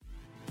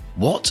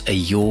What are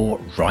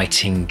your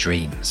writing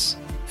dreams?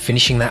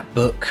 Finishing that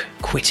book,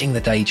 quitting the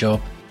day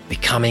job,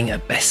 becoming a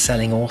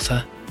best-selling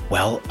author?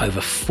 Well, over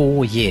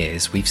 4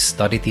 years, we've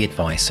studied the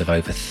advice of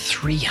over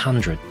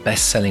 300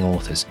 best-selling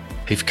authors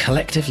who've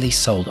collectively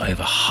sold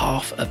over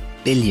 500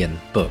 million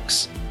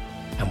books.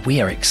 And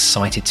we are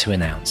excited to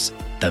announce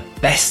the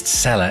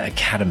Bestseller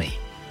Academy.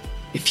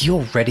 If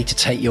you're ready to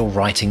take your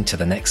writing to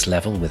the next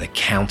level with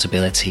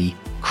accountability,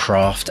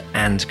 craft,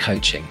 and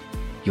coaching,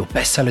 your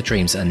bestseller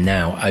dreams are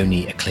now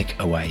only a click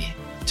away.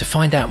 To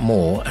find out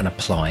more and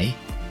apply,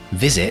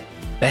 visit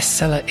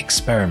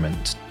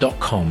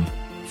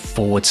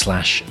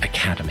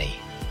bestsellerexperiment.com/academy.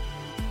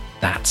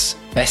 That's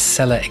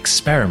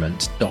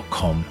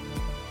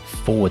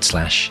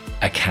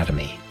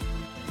bestsellerexperiment.com/academy.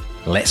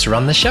 Let's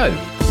run the show.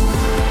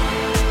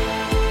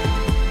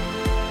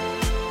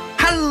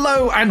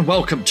 Hello and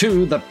welcome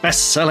to the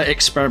Bestseller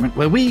Experiment,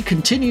 where we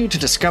continue to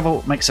discover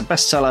what makes a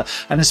bestseller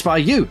and inspire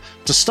you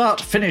to start,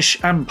 finish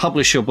and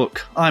publish your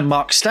book. I'm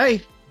Mark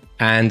Stay.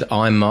 And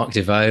I'm Mark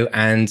DeVoe,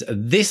 and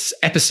this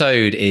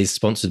episode is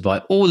sponsored by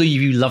all of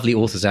you lovely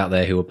authors out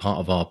there who are part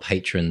of our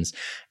patrons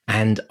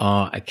and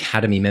our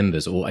Academy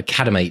members, or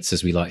Academates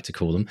as we like to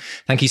call them.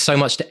 Thank you so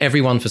much to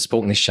everyone for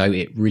supporting this show.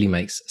 It really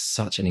makes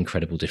such an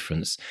incredible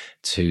difference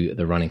to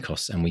the running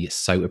costs, and we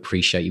so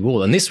appreciate you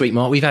all. And this week,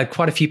 Mark, we've had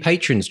quite a few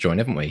patrons join,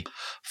 haven't we?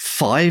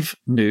 5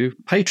 new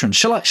patrons.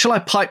 Shall I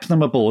pipe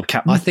them aboard,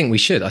 Captain? I think we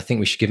should.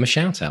 give them a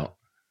shout out.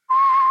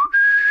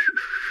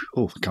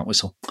 Oh, I can't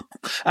whistle.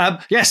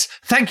 Yes,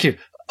 thank you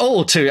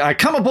all to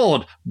come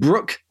aboard: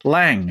 Brooke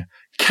Lang,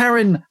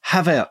 Karen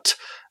Havert,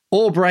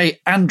 Aubrey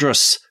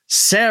Andrus,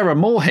 Sarah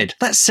Moorhead.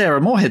 That's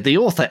Sarah Moorhead, the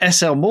author,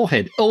 S.L.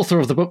 Moorhead, author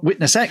of the book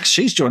Witness X.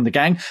 She's joined the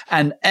gang.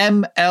 And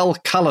M.L.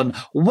 Cullen.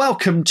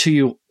 Welcome to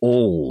you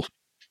all.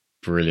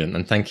 Brilliant.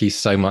 And thank you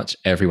so much,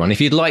 everyone.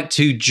 If you'd like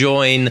to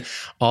join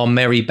our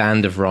merry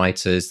band of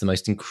writers, the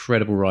most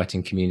incredible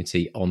writing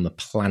community on the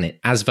planet,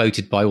 as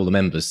voted by all the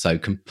members, so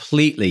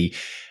completely,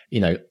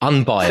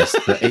 unbiased,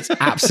 but it's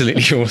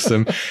absolutely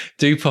awesome.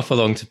 Do pop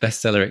along to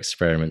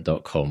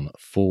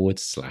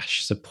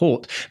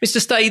bestsellerexperiment.com/support.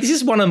 Mr. Stay, this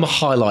is one of the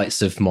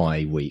highlights of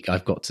my week,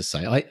 I've got to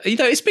say.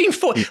 It's been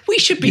fun. We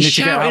should be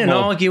shouting and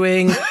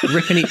arguing,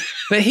 ripping it.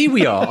 But here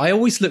we are. I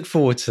always look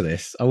forward to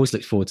this. And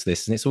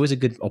it's always a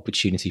good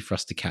opportunity for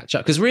us to catch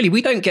up. Because really,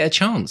 we don't get a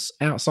chance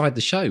outside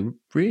the show,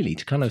 really,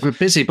 to kind of... We're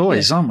busy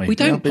boys, aren't we? We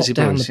don't pop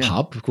down the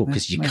pub,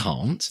 because you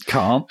can't.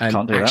 Can't do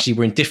that. Actually,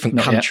 we're in different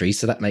countries,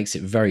 so that makes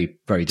it very,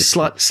 very difficult.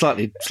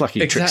 Slightly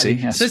exactly. tricksy.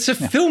 Yes. So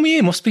fill me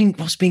in. What's been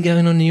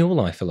going on in your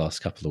life the last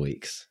couple of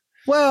weeks?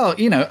 Well,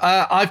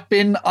 I've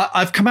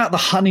come out the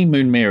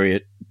honeymoon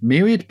period,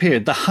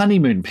 the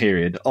honeymoon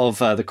period of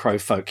the Crow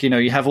Folk.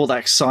 You have all that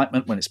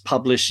excitement when it's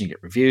published, and you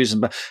get reviews,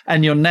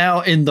 and you're now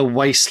in the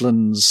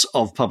wastelands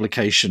of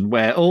publication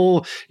where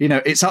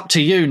it's up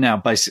to you now,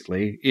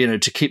 basically,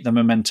 to keep the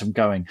momentum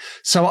going.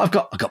 So I've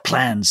got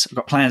plans.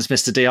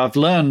 Mr. D. I've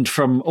learned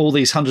from all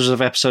these hundreds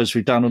of episodes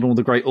we've done and all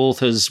the great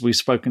authors we've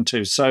spoken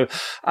to. So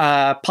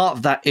part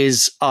of that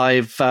is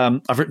I've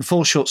written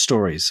 4 short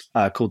stories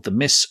called the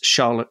Miss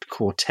Charlotte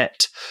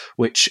Quartet,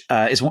 which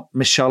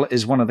Miss Charlotte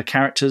is one of the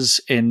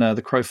characters in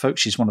the Crow Folk.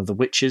 She's one of the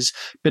witches.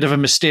 Bit of a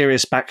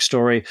mysterious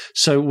backstory.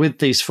 So with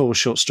these 4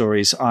 short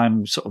stories,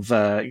 I'm sort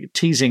of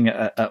teasing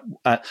at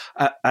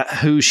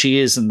who she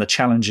is and the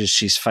challenges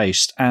she's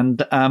faced.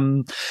 And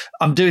I'm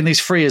doing these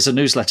free as a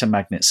newsletter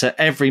magnet. So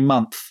every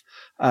month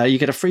you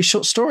get a free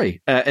short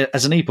story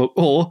as an ebook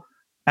or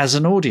as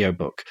an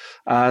audiobook.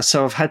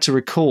 So I've had to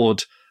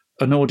record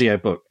an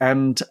audiobook,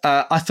 and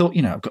I thought,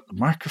 I've got the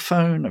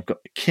microphone, I've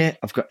got the kit,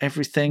 I've got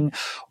everything.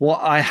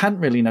 What I hadn't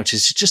really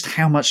noticed is just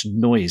how much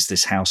noise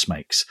this house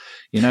makes.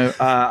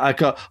 I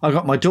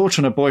got my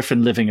daughter and a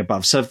boyfriend living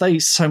above, so if they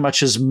so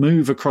much as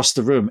move across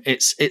the room,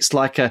 it's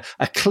like a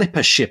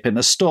clipper ship in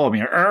a storm.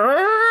 You're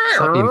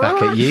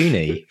back at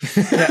uni.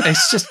 Yeah,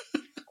 it's just.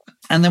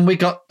 And then we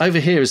got over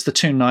here is the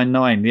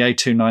 299, the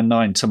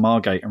A299 to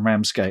Margate and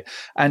Ramsgate.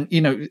 And,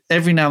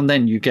 every now and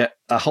then you get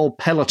a whole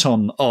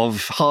peloton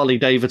of Harley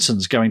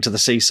Davidsons going to the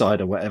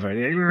seaside or whatever.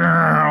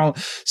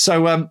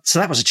 So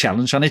that was a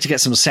challenge. I need to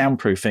get some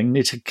soundproofing,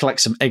 need to collect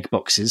some egg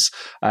boxes.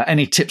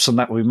 Any tips on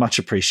that would be much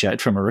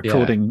appreciated from a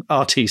recording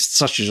artiste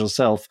such as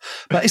yourself.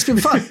 But it's been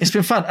fun. It's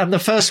been fun. And the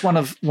first one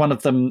of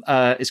them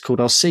is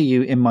called I'll See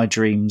You in My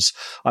Dreams.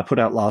 I put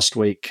out last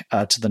week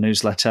to the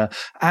newsletter,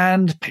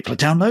 and people are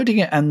downloading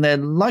it and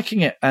they're liking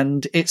it.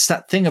 And it's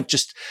that thing of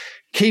just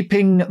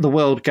keeping the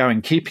world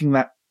going,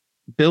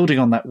 building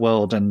on that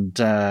world, and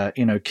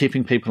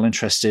keeping people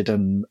interested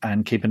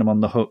and keeping them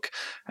on the hook,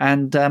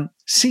 and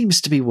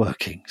seems to be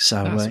working.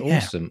 So that's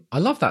awesome. I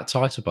love that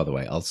title, by the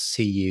way. I'll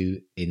See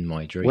You in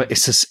My Dreams. Well,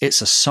 it's a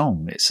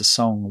song. It's a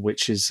song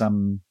which is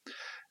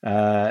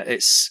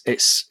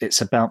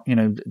It's about,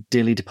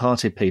 dearly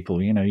departed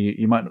people.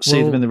 You might not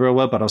see them in the real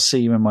world, but I'll see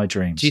you in my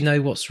dreams. Do you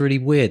know what's really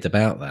weird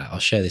about that? I'll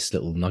share this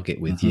little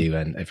nugget with you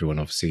and everyone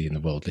obviously in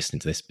the world listening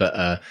to this,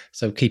 but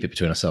so keep it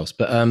between ourselves.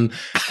 But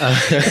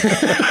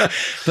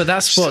but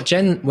that's what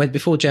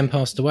before Jen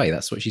passed away,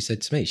 that's what she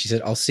said to me. She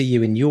said, "I'll see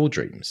you in your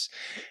dreams."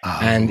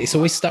 And it's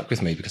always stuck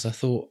with me because I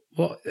thought,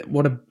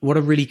 what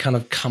a really kind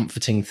of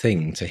comforting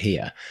thing to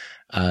hear.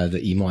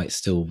 That you might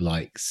still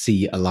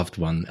see a loved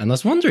one. And I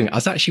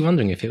was actually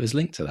wondering if it was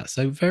linked to that.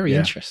 So very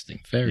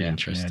interesting. Very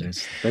interesting.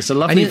 Yeah, there's a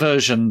lovely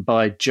version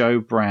by Joe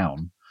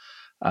Brown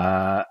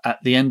at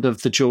the end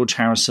of the George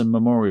Harrison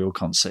Memorial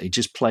Concert. He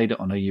just played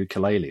it on a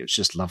ukulele. It was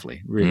just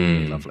lovely.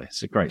 Really lovely.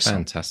 It's a great song.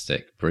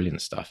 Fantastic.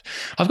 Brilliant stuff.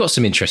 I've got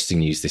some interesting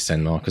news this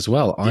end, Mark, as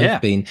well. I've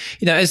been,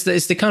 as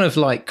the kind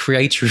of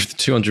creator of the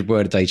 200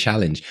 word a day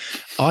challenge,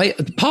 part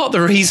of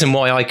the reason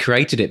why I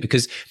created it,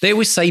 because they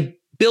always say,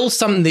 build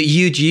something that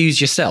you'd use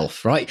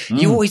yourself, right?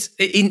 You always,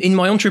 in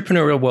my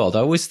entrepreneurial world, I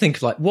always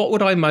think of what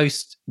would I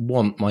most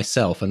want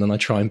myself? And then I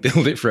try and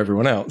build it for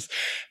everyone else.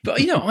 But,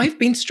 I've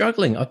been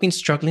struggling. I've been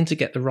struggling to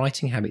get the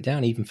writing habit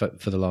down, even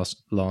for the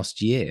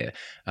last year,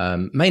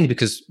 mainly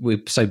because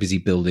we're so busy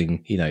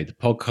building, the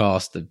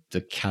podcast, the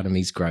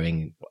academy's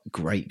growing,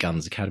 great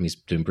guns. Academy's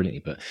doing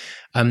brilliantly. But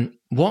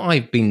what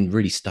I've been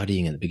really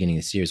studying at the beginning of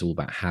this year is all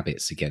about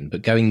habits again,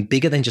 but going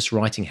bigger than just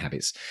writing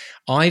habits.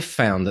 I've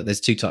found that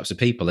there's two types of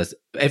people.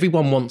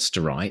 Everyone wants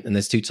to write, and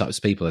there's two types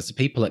of people. There's the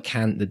people that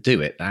do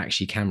it, that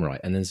actually can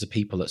write, and there's the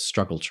people that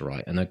struggle to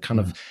write and are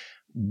kind of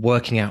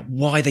working out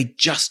why they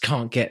just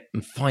can't get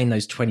and find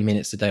those 20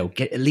 minutes a day, or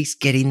at least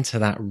get into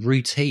that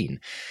routine.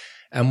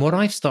 And what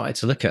I've started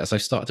to look at is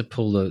I've started to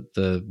pull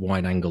the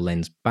wide angle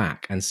lens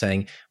back and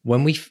saying,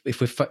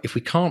 if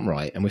we can't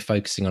write and we're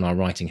focusing on our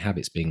writing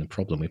habits being the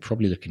problem, we're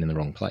probably looking in the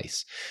wrong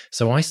place.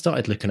 So I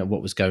started looking at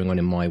what was going on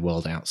in my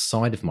world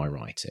outside of my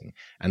writing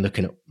and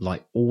looking at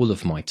all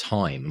of my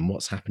time and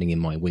what's happening in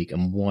my week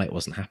and why it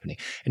wasn't happening.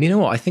 And you know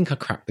what? I think I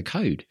cracked the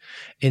code.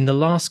 In the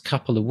last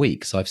couple of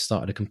weeks, I've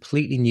started a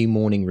completely new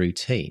morning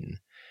routine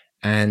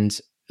and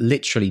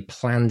literally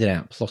planned it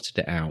out, plotted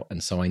it out,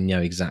 and so I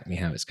know exactly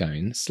how it's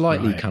going.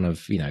 Slightly kind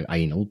of,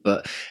 anal,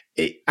 but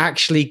it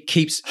actually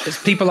keeps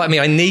people like me.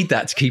 I need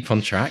that to keep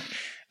on track.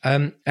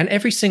 And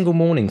every single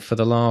morning for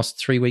the last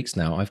 3 weeks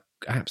now, I've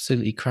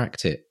absolutely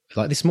cracked it.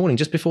 Like this morning,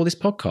 just before this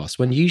podcast,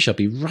 when usually I'd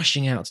be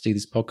rushing out to do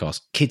this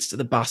podcast, kids to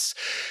the bus,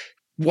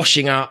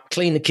 washing up,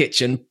 clean the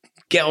kitchen,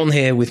 get on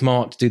here with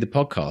Mark to do the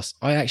podcast.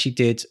 I actually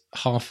did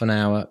half an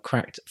hour,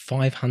 cracked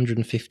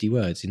 550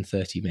 words in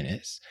 30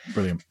 minutes.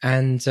 Brilliant.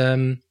 And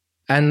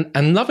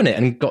loving it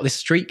and got this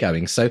streak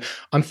going. So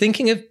I'm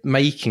thinking of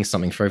making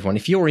something for everyone.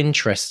 If you're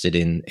interested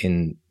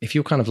in if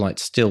you're kind of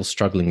still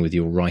struggling with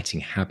your writing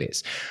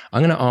habits,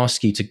 I'm going to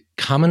ask you to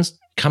come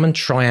and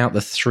try out the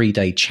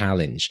 3-day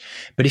challenge.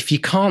 But if you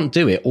can't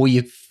do it, or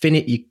you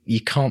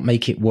can't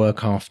make it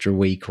work after a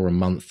week or a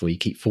month, or you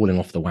keep falling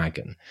off the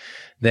wagon,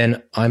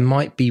 then I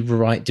might be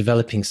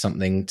developing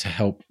something to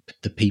help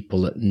the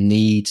people that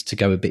need to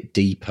go a bit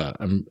deeper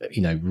and,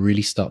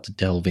 really start to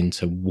delve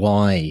into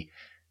why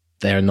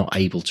they're not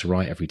able to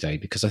write every day.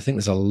 Because I think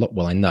there's a lot,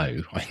 I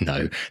know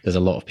there's a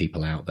lot of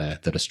people out there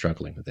that are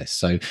struggling with this.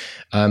 So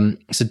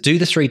do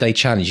the 3-day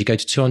challenge. You go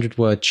to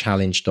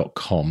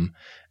 200wordchallenge.com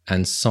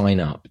and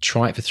sign up,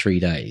 try it for 3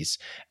 days,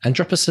 and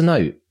drop us a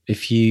note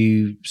if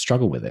you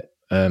struggle with it.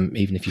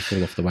 Even if you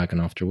fall off the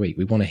wagon after a week,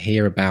 we want to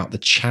hear about the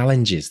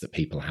challenges that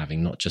people are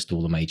having, not just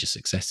all the major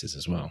successes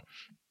as well.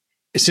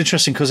 It's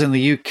interesting because in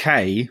the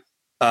UK,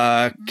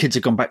 kids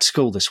have gone back to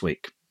school this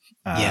week.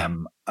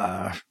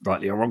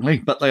 Rightly or wrongly,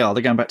 but they're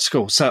going back to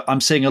school. So I'm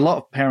seeing a lot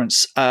of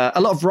parents,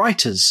 a lot of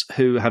writers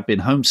who have been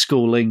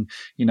homeschooling.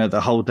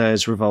 The whole day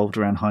has revolved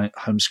around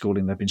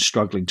homeschooling. They've been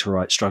struggling to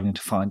write, struggling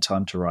to find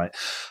time to write.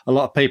 A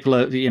lot of people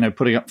are,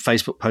 putting up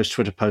Facebook posts,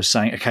 Twitter posts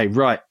saying, okay,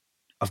 right,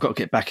 I've got to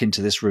get back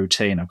into this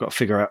routine. I've got to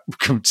figure out,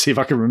 see if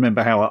I can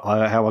remember how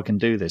I can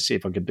do this, see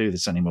if I can do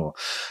this anymore.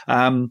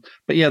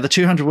 But yeah, the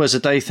 200 words a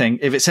day thing,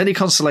 if it's any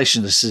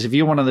consolation, this is if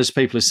you're one of those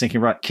people who's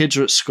thinking, right, kids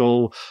are at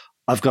school,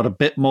 I've got a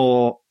bit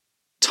more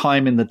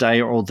time in the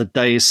day, or the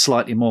day is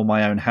slightly more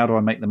my own. How do I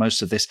make the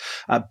most of this?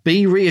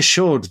 Be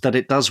reassured that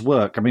it does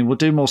work. I mean, we'll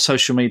do more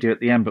social media at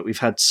the end, but we've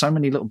had so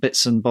many little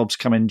bits and bobs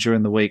come in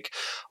during the week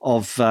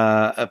of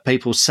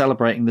people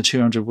celebrating the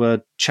 200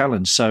 word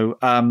challenge. So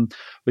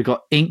we've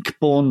got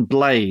Inkborn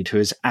Blade, who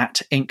is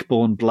at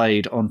Inkborn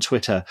Blade on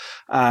Twitter,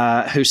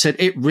 who said,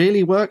 it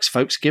really works,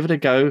 folks. Give it a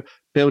go.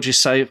 Build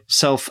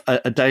yourself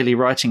a daily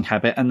writing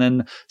habit. And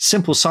then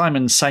Simple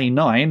Simon Say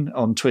 9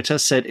 on Twitter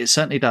said, it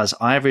certainly does.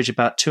 I average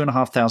about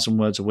 2,500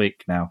 words a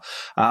week now.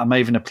 I may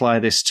even apply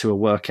this to a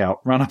workout.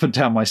 Run up and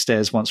down my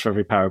stairs once for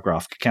every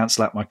paragraph.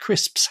 Cancel out my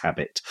crisps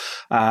habit.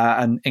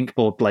 And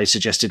Inkboard Blade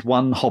suggested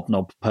 1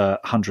 hobnob per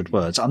 100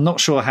 words. I'm not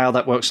sure how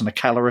that works on a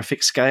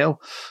calorific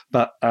scale,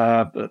 but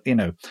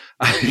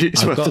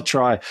it's worth a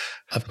try.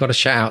 I've got a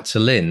shout out to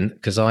Lynn,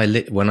 because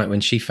when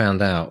she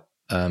found out,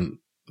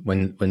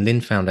 when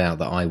Lynn found out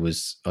that I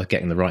was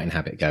getting the writing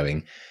habit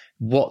going,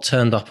 what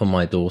turned up on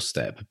my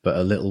doorstep but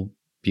a little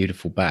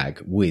beautiful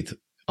bag with,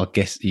 I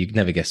guess you'd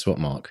never guess what,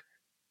 Mark.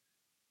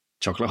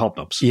 Chocolate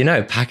hobnobs. You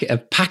know,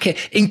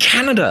 packet in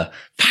Canada,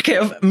 packet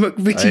of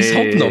McVitie's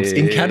hobnobs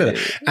in Canada.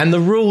 And the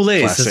rule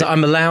is that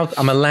I'm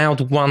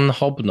allowed one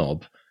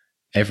hobnob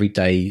every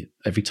day,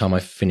 every time I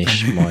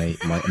finish my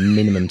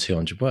minimum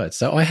 200 words.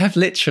 So I have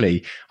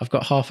I've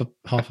got half a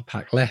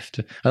pack left.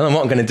 I don't know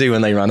what I'm going to do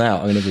when they run out.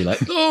 I'm going to be like,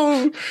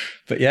 oh,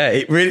 but yeah,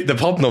 the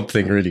hobnob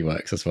thing really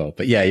works as well.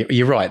 But yeah,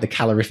 you're right. The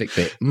calorific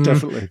bit.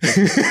 Definitely.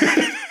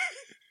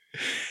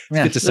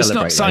 Yeah, good to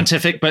celebrate. It's not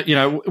scientific, but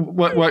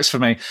works for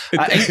me.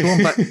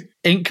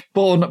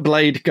 Inkborn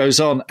Blade goes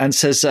on and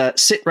says,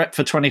 sit rep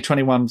for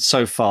 2021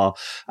 so far,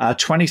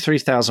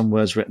 23,000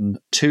 words written,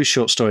 2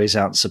 short stories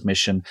out in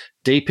submission,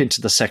 deep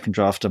into the second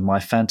draft of my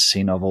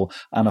fantasy novel,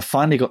 and I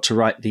finally got to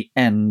write the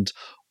end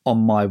on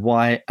my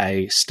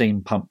YA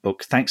steampunk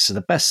book, thanks to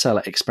the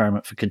bestseller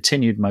experiment for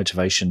continued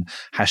motivation,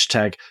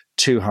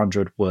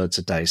 #200 words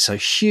a day. So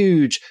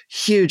huge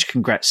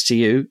congrats to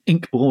you,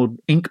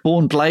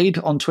 Inkborn Blade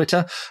on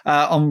Twitter,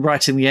 on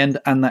writing the end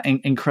and that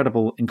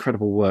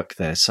incredible work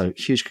there. So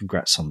huge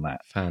congrats on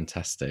that.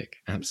 Fantastic.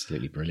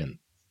 Absolutely brilliant.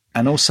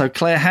 And also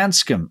Claire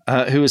Hanscom,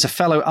 who is a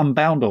fellow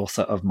Unbound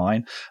author of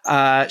mine.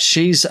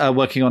 She's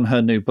working on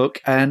her new book,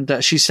 and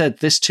she said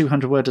this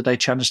 200 word a day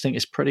challenge thing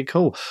is pretty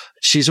cool.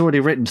 She's already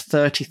written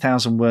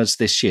 30,000 words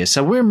this year.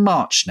 So we're in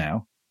March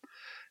now.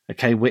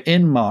 Okay, we're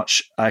in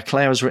March.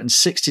 Claire has written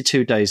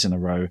 62 days in a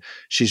row.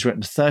 She's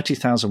written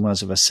 30,000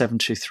 words of a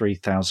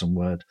 73,000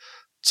 word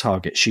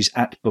target. She's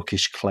at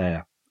Bookish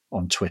Claire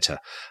on Twitter.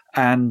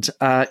 And,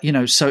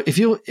 so if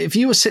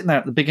you were sitting there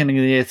at the beginning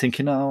of the year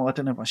thinking, oh, I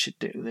don't know if I should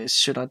do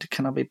this.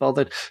 Can I be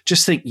bothered?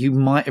 Just think you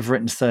might have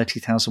written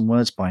 30,000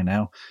 words by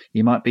now.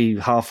 You might be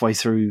halfway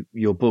through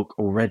your book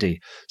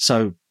already.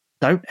 So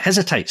don't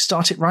hesitate.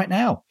 Start it right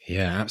now.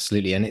 Yeah,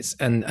 absolutely. And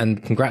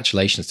and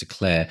congratulations to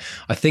Claire.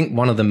 I think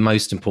one of the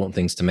most important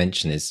things to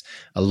mention is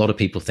a lot of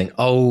people think,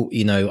 oh,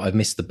 I've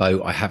missed the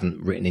boat. I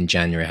haven't written in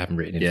January. I haven't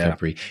written in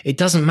February. It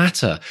doesn't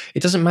matter.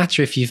 It doesn't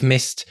matter if you've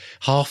missed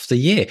half the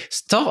year.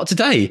 Start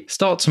today.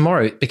 Start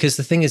tomorrow. Because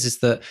the thing is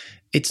that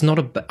it's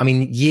not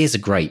years are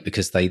great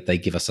because they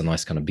give us a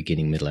nice kind of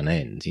beginning, middle and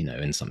end,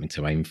 and something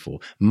to aim for.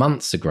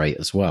 Months are great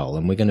as well.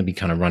 And we're going to be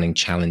kind of running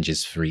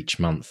challenges for each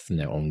month,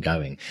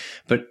 ongoing.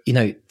 But,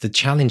 the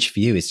challenge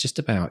for you is just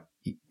about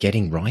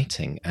getting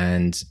writing.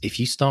 And if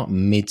you start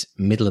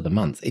middle of the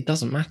month, it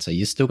doesn't matter.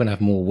 You're still going to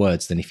have more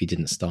words than if you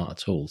didn't start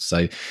at all.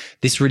 So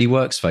this really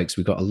works, folks.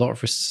 We've got a lot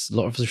of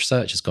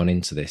research has gone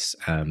into this,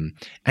 and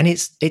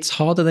it's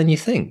harder than you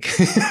think,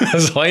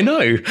 as I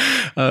know.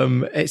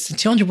 It's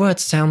 200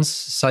 words sounds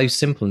so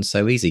simple and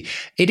so easy.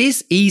 It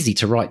is easy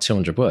to write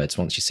 200 words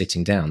once you're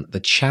sitting down. The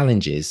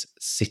challenge is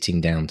sitting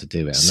down to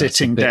do it.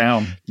 Sitting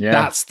down. Yeah.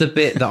 That's the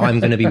bit that I'm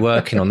going to be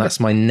working on. That's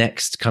my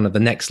next the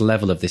next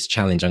level of this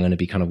challenge. I'm going to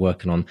be kind of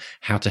working on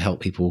how to help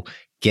people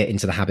get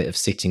into the habit of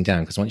sitting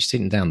down, because once you're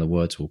sitting down, the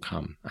words will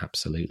come.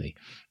 Absolutely.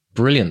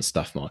 Brilliant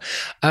stuff, Mark.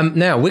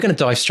 Now we're going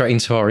to dive straight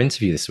into our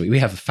interview this week. We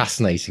have a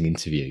fascinating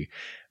interview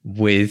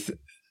with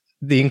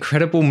the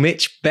incredible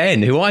Mitch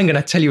Benn, who I'm going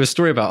to tell you a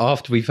story about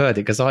after we've heard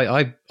it, because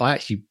I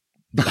actually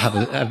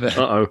have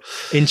a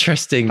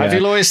interesting. Have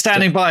your lawyers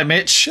standing by,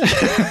 Mitch?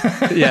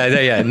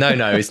 Yeah.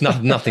 No, it's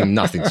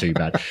nothing too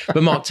bad.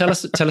 But Mark, tell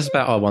us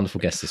about our wonderful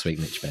guest this week,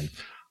 Mitch Benn.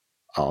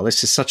 Oh,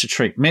 this is such a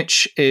treat.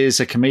 Mitch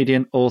is a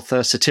comedian,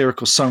 author,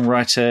 satirical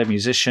songwriter,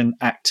 musician,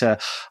 actor.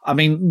 I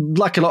mean,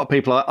 like a lot of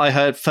people,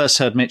 I first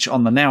heard Mitch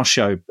on the Now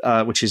Show,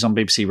 which is on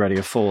BBC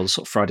Radio 4, the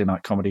sort of Friday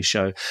night comedy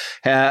show.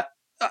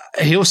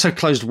 He also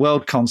closed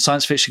Worldcon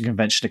Science Fiction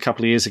Convention a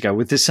couple of years ago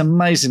with this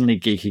amazingly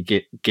geeky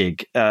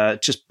gig.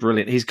 Just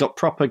brilliant. He's got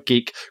proper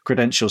geek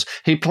credentials.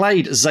 He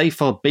played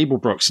Zaphod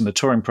Beeblebrox in the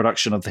touring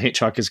production of The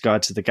Hitchhiker's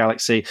Guide to the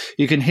Galaxy.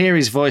 You can hear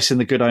his voice in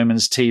the Good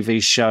Omens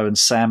TV show and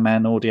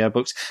Sandman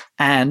audiobooks.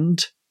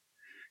 And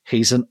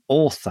he's an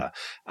author.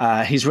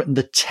 He's written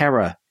the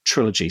Terror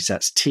trilogy. So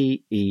that's Terra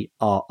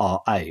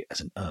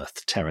as in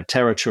Earth,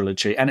 Terror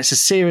trilogy. And it's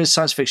a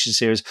science fiction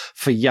series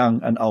for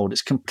young and old.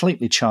 It's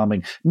completely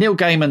charming. Neil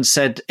Gaiman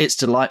said it's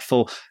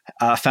delightful.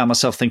 I found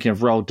myself thinking of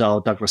Roald Dahl,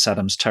 Douglas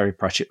Adams, Terry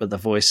Pratchett, but the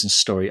voice and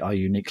story are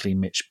uniquely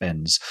Mitch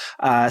Benn's.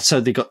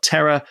 So they got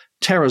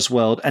Terror's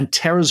World and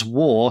Terror's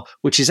War,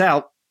 which is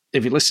out.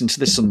 If you listen to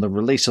this on the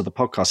release of the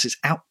podcast, it's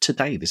out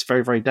today, this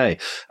very, very day.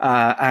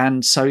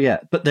 And so,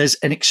 but there's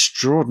an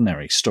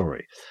extraordinary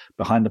story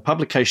behind the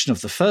publication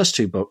of the first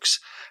 2 books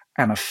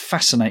and a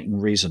fascinating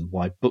reason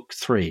why book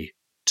 3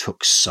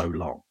 took so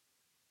long.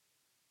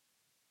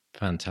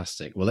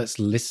 Fantastic. Well, let's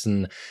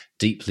listen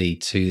deeply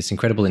to this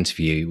incredible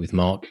interview with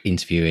Mark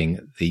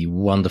interviewing the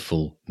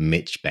wonderful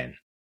Mitch Benn.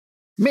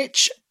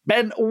 Mitch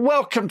Benn,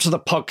 welcome to the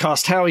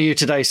podcast. How are you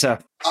today, sir?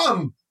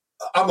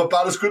 I'm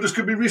about as good as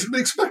could be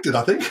reasonably expected,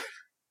 I think.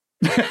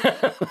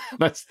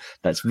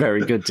 That's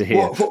very good to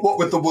hear. What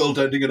with the world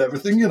ending and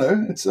everything,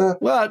 it's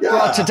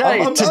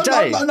today,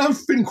 I'm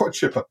feeling quite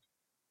chipper.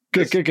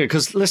 Good.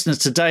 Because listeners,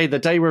 today, the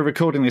day we're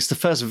recording this, the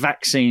first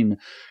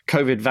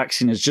COVID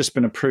vaccine has just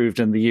been approved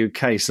in the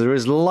UK. So there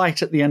is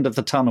light at the end of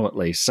the tunnel, at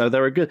least. So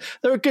there are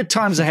good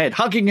times ahead.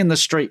 Hugging in the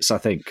streets, I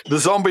think. The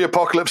zombie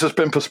apocalypse has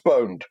been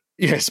postponed.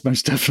 Yes,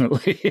 most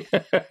definitely.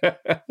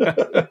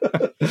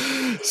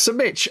 So,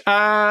 Mitch,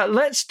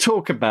 let's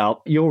talk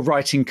about your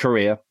writing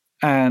career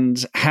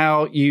and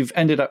how you've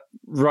ended up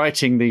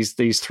writing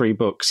these three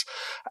books,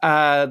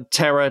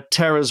 Terror,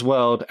 Terror's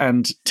World,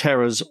 and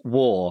Terror's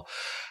War.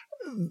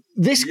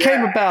 This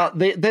came about.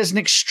 There's an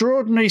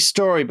extraordinary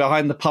story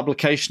behind the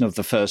publication of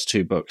the first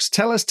two books.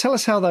 Tell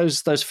us how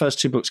those first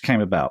two books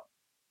came about.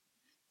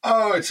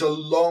 Oh, it's a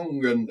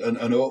long and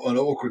an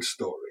awkward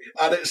story.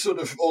 And it sort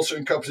of also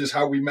encompasses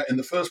how we met in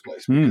the first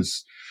place.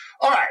 Because,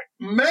 all right,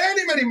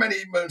 many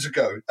moons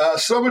ago,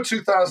 summer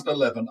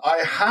 2011,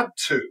 I had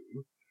to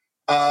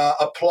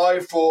apply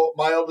for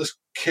my eldest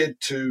kid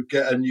to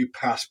get a new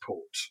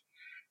passport.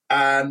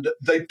 And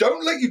they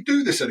don't let you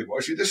do this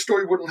anymore. See, this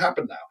story wouldn't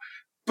happen now.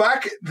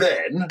 Back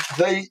then,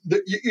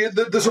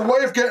 there's a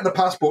way of getting a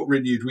passport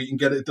renewed where you can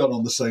get it done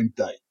on the same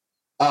day.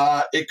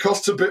 It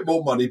costs a bit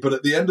more money, but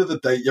at the end of the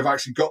day, you've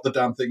actually got the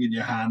damn thing in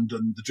your hand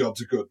and the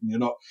jobs are good and you're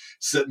not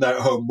sitting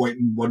at home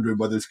wondering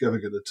whether it's ever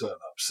going to turn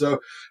up. So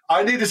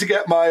I needed to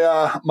get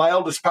my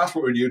eldest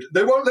passport renewed.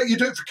 They won't let you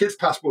do it for kids'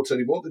 passports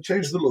anymore. They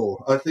changed the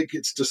law. I think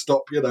it's to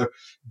stop,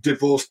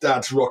 divorced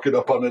dads rocking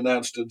up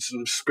unannounced and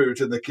sort of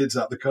spiriting their kids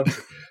out the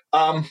country.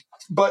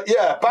 But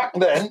yeah, back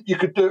then you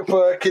could do it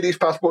for kiddies'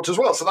 passports as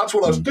well. So that's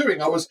what I was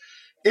doing. I was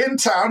in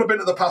town. I've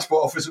been at the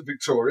passport office at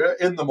Victoria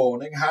in the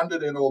morning,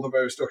 handed in all the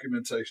various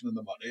documentation and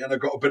the money, and I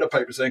got a bit of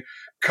paper saying,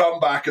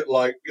 come back at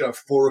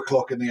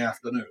 4:00 in the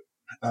afternoon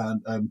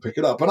and pick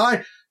it up. And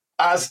I,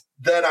 as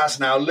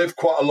now, live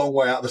quite a long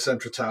way out of the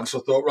centre of town, so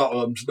I thought, right,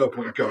 well, there's no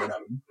point in going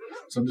home,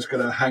 so I'm just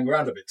going to hang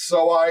around a bit.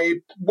 So I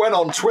went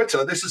on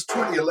Twitter. This is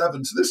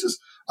 2011, so this is,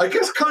 I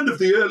guess, kind of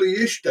the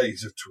early-ish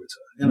days of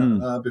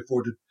Twitter,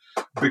 before it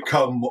had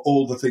become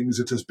all the things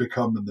it has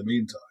become in the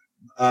meantime.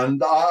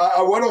 And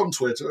I went on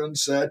Twitter and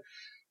said,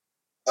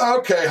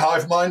 okay,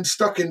 Hive Mind,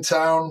 stuck in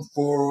town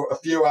for a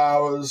few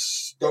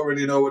hours, don't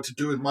really know what to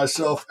do with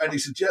myself. Any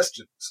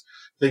suggestions?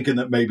 Thinking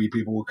that maybe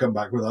people will come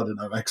back with, I don't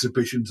know,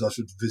 exhibitions I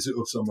should visit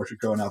or somewhere I should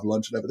go and have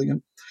lunch and everything.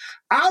 And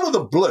out of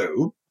the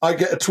blue, I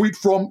get a tweet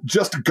from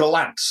just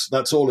Galantz.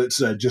 That's all it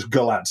said, just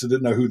Galantz. I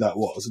didn't know who that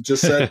was. It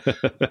just said,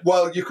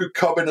 well, you could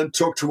come in and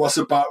talk to us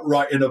about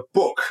writing a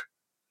book.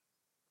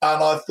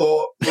 And I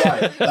thought,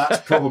 right, that's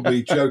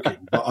probably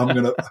joking, but I'm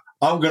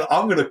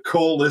gonna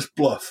call this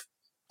bluff.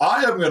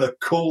 I am gonna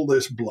call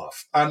this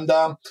bluff. And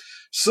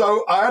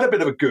so I had a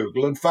bit of a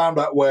Google and found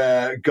out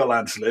where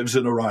Galantz lives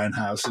in Orion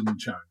House in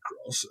Charing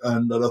Cross.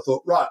 And then I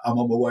thought, right, I'm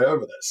on my way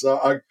over there. So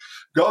I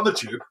got on the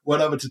tube,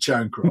 went over to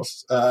Charing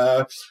Cross,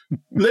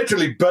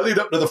 literally bellied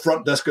up to the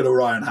front desk at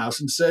Orion House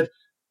and said,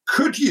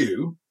 could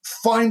you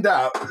find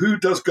out who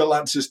does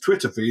Galantz's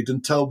Twitter feed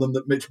and tell them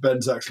that Mitch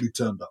Benn's actually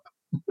turned up?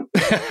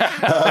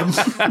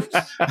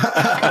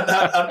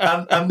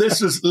 And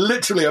this was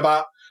literally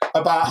about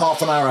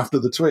half an hour after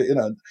the tweet,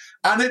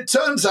 and it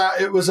turns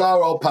out it was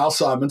our old pal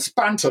Simon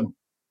Spanton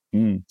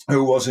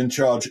who was in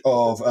charge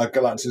of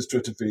Galantz's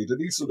Twitter feed,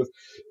 and he sort of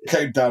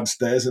came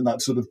downstairs in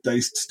that sort of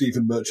dazed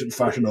Stephen Merchant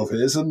fashion of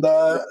his and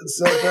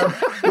said,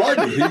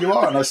 Blimey, here you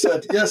are. And I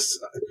said, yes,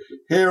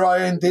 here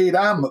I indeed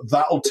am.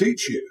 That'll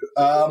teach you.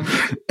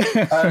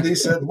 And he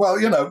said, well,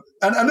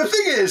 and the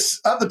thing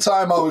is, at the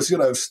time I was,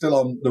 still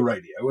on the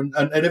radio. And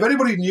if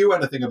anybody knew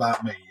anything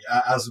about me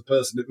as a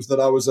person, it was that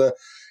I was a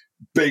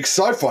big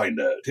sci-fi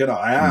nerd.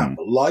 I am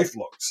a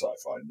lifelong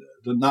sci-fi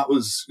nerd. And that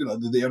was,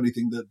 the only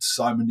thing that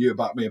Simon knew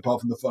about me apart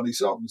from the funny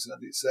songs.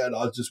 And he said,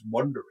 I was just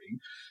wondering,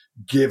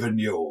 given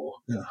your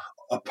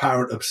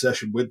apparent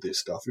obsession with this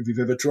stuff, if you've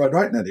ever tried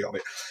writing any of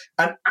it.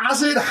 And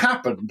as it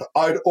happened,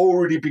 I'd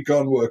already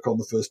begun work on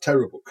the first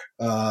Terror book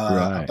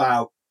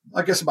about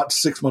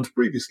 6 months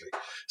previously.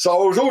 So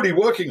I was already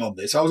working on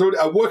this. I was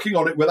working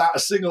on it without a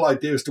single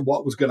idea as to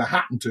what was going to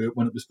happen to it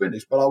when it was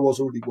finished, but I was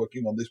already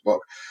working on this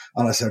book.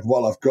 And I said,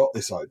 well, I've got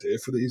this idea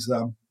for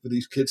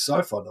these kids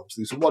sci-fi novels.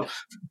 These are one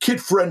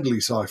kid-friendly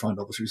sci-fi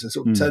novels. So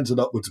sort of tens and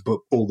upwards, but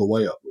all the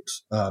way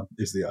upwards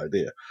is the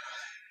idea.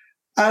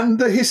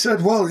 And he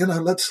said, well,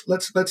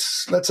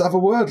 let's have a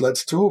word.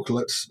 Let's talk.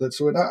 Let's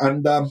sort it out.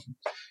 And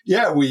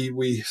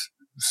we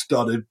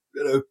started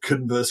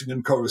conversing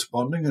and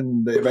corresponding,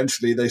 and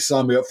eventually they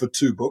signed me up for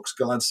 2 books.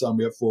 Galantz signed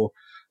me up for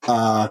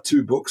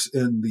 2 books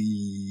in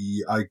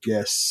the, I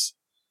guess,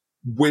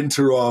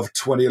 winter of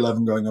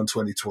 2011 going on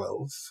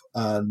 2012.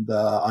 And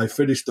I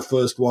finished the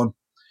first one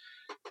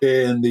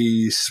in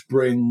the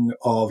spring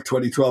of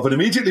 2012 and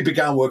immediately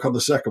began work on the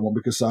second one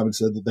because Simon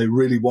said that they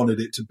really wanted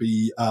it to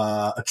be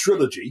a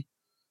trilogy.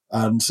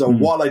 And so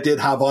while I did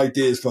have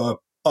ideas for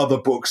other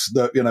books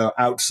that,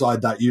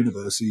 outside that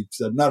universe, he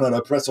said,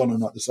 no, press on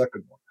and write the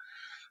second one.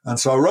 And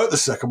so I wrote the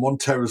second one,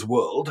 Terror's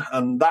World,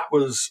 and that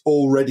was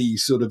already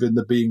sort of in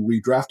the being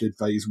redrafted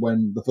phase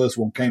when the first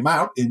one came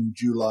out in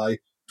July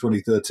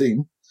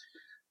 2013.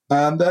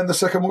 And then the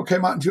second one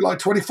came out in July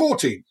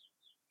 2014.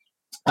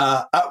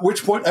 At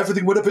which point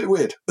everything went a bit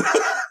weird.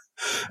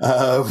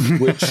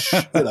 Which,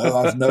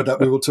 I've no doubt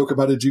we will talk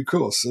about in due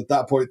course. At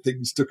that point,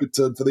 things took a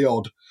turn for the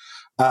odd.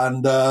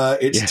 And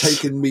it's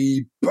taken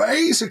me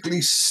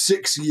basically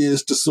 6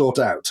 years to sort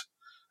out.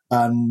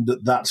 And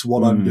that's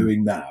what I'm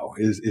doing now,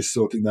 is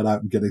sorting that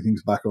out and getting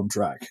things back on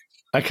track.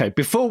 Okay,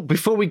 before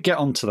we get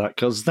onto that,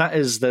 because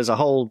there's a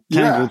whole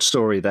tangled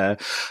story there.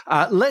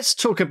 Let's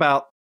talk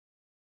about,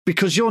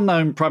 because you're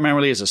known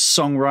primarily as a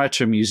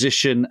songwriter, a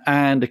musician,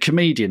 and a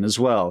comedian as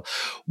well.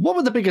 What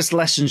were the biggest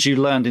lessons you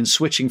learned in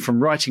switching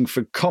from writing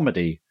for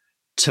comedy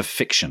to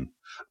fiction?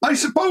 I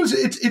suppose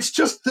it's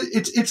just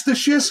it's the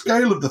sheer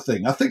scale of the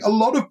thing. I think a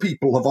lot of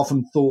people have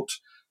often thought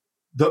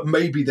that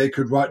maybe they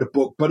could write a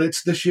book, but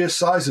it's the sheer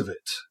size of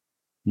it.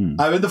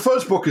 I mean, the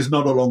first book is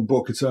not a long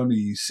book. It's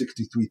only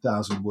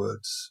 63,000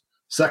 words.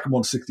 Second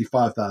one's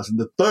 65,000.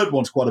 The third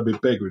one's quite a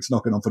bit bigger. It's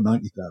knocking on for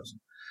 90,000.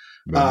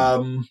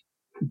 Right.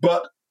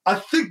 But I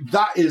think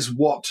that is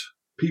what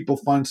people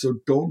find so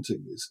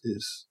daunting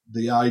is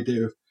the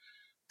idea of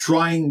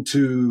trying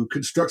to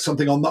construct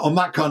something on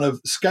that kind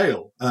of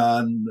scale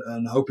and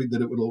hoping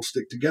that it would all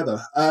stick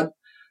together. And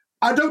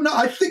I don't know.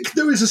 I think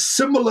for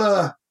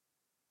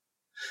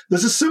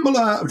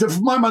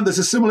my mind, there's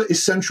a similar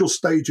essential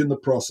stage in the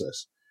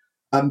process.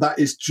 And that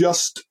is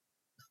just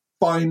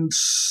find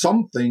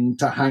something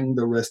to hang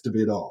the rest of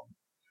it on.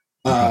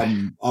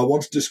 I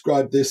want to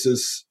describe this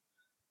as,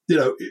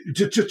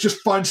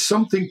 just find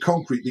something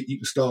concrete that you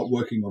can start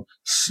working on.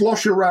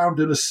 Slosh around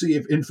in a sea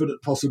of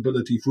infinite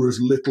possibility for as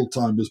little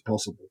time as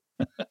possible.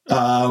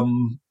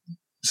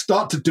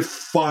 Start to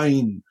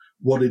define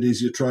what it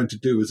is you're trying to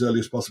do as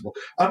early as possible.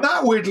 And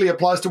that weirdly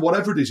applies to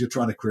whatever it is you're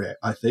trying to create,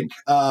 I think.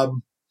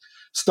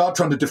 Start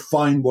trying to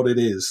define what it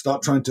is.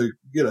 Start trying to,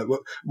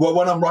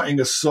 when I'm writing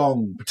a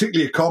song,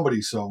 particularly a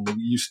comedy song,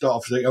 you start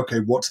off saying, okay,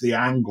 what's the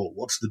angle?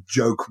 What's the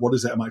joke? What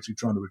is it I'm actually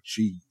trying to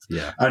achieve?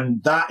 Yeah.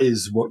 And that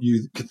is what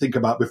you can think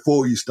about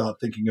before you start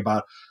thinking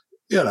about,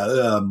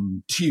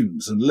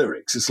 tunes and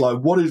lyrics. It's like,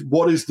 what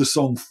is the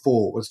song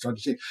for? What's trying to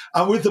achieve?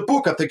 And with the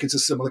book, I think it's a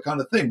similar kind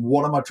of thing.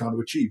 What am I trying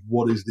to achieve?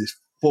 What is this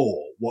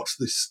for? What's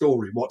this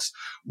story? What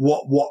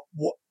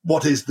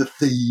is the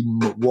theme?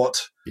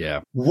 What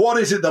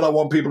is it that I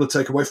want people to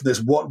take away from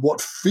this?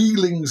 What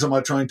feelings am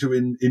I trying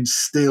to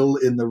instill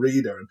in the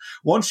reader? And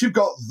once you've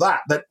got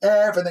that, then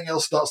everything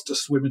else starts to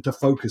swim into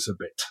focus a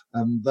bit.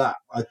 And that,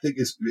 I think,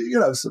 is,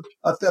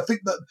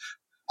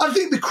 I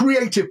think the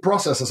creative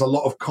process has a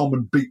lot of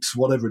common beats,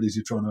 whatever it is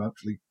you're trying to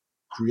actually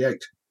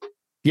create.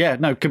 Yeah,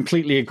 no,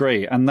 completely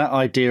agree. And that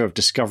idea of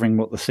discovering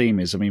what the theme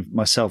is, I mean,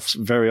 myself,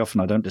 very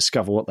often I don't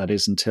discover what that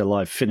is until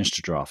I've finished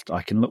a draft.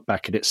 I can look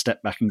back at it,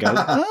 step back and go,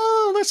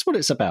 oh, that's what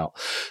it's about.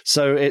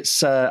 So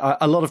it's a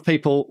lot of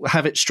people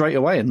have it straight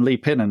away and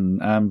leap in,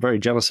 and I'm very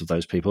jealous of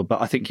those people.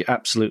 But I think you're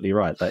absolutely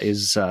right. That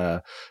is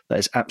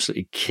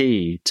absolutely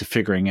key to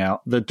figuring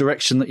out the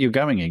direction that you're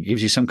going in. It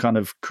gives you some kind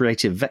of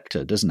creative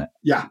vector, doesn't it?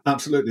 Yeah,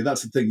 absolutely.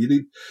 That's the thing. You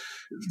need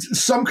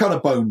some kind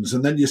of bones,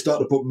 and then you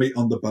start to put meat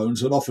on the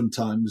bones, and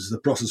oftentimes the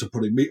process of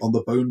putting meat on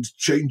the bones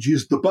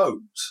changes the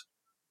bones.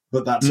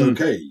 But that's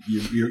okay.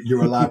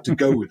 You're allowed to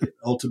go with it.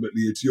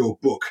 Ultimately, it's your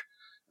book,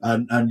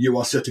 and you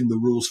are setting the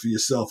rules for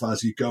yourself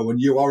as you go,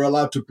 and you are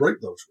allowed to break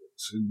those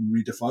rules and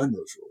redefine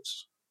those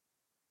rules.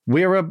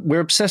 We're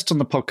obsessed on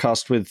the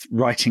podcast with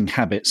writing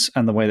habits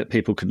and the way that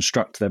people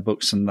construct their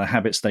books and the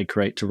habits they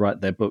create to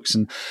write their books.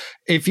 And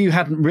if you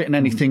hadn't written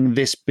anything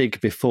this big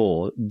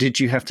before, did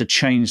you have to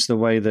change the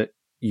way that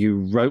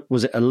you wrote?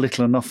 Was it a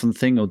little and often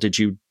thing, or did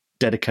you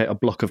dedicate a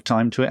block of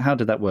time to it? How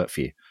did that work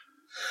for you?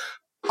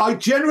 I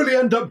generally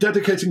end up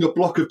dedicating a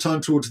block of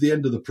time towards the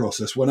end of the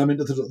process when I'm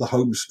into the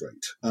home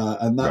straight.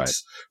 And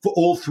that's for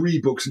all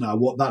three books now.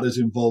 What that has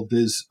involved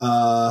is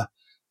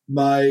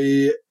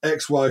my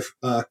ex-wife,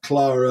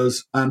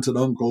 Clara's aunt and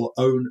uncle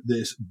own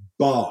this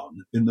barn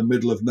in the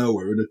middle of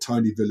nowhere in a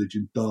tiny village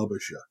in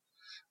Derbyshire.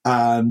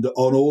 And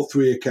on all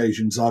three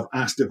occasions, I've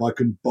asked if I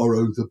can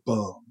borrow the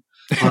barn.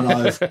 And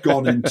I've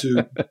gone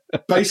into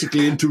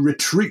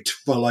retreat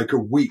for like a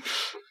week,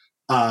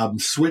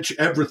 switch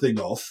everything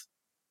off.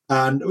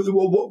 And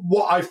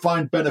what I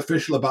find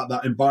beneficial about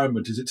that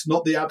environment is it's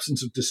not the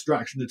absence of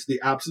distraction, it's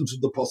the absence of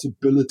the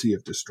possibility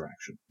of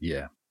distraction.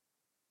 Yeah.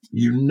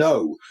 You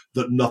know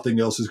that nothing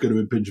else is going to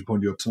impinge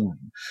upon your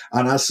time.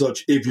 And as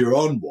such, if you're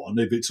on one,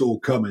 if it's all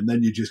coming,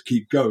 then you just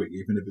keep going,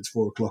 even if it's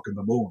 4:00 in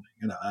the morning,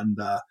 and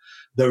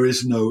there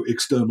is no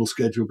external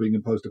schedule being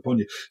imposed upon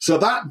you. So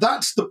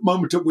that's the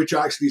moment at which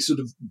I actually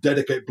sort of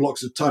dedicate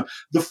blocks of time.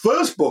 The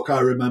first book I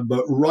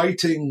remember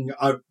writing,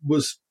 I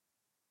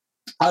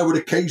would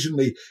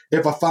occasionally,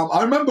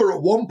 I remember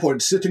at one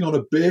point sitting on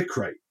a beer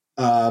crate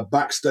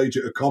backstage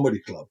at a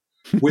comedy club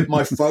with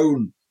my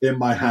phone in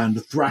my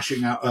hand,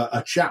 thrashing out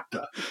a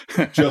chapter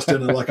just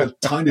in a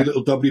tiny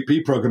little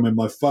WP program in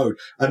my phone,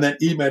 and then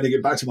emailing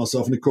it back to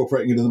myself and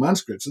incorporating it in the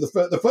manuscript. So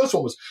the first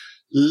one was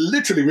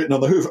literally written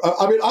on the hoof.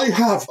 I mean, I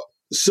have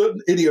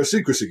certain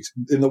idiosyncrasies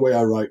in the way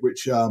I write,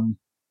 which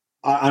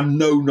I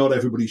know not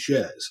everybody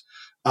shares.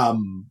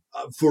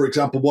 for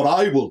example, what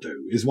I will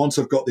do is once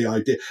I've got the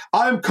idea,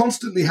 I am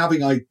constantly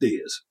having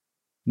ideas.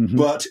 Mm-hmm.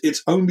 But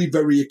it's only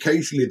very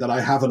occasionally that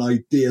I have an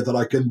idea that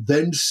I can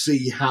then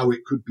see how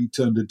it could be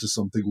turned into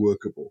something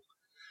workable,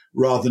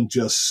 rather than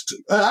just,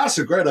 that's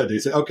a great idea.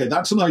 Say, okay,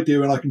 that's an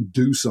idea and I can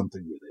do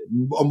something with it.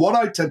 And what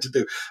I tend to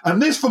do,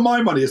 and this for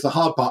my money is the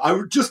hard part. I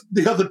just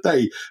the other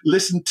day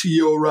listened to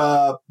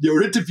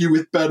your interview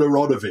with Benn,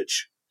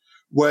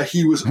 where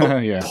he was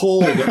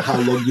appalled at how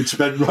long you'd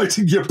spent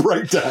writing your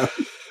breakdown.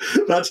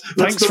 That's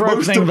the most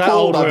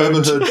appalled I've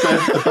ever heard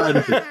Ben about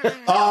anything.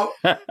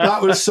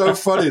 That was so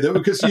funny,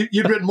 because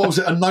you'd written, what was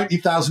it, a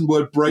 90,000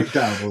 word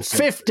breakdown or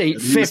something?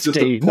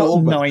 50,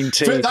 not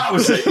 90. That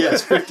was it,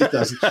 yes,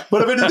 50,000.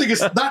 But I mean, the thing is,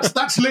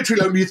 that's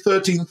literally only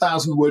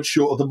 13,000 words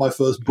shorter than my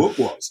first book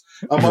was.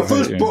 And my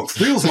first book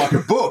feels like a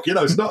book,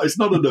 it's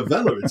not a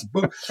novella, it's a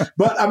book.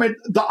 But I mean,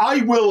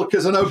 I will,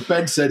 because I know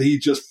Ben said he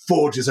just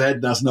forges ahead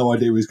and has no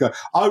idea where he's going.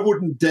 I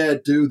wouldn't dare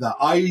do that.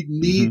 I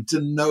need to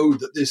know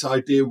that this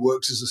idea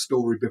works as a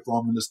story before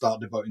I'm going to start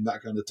devoting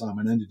that kind of time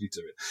and energy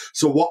to it.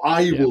 So what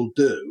I will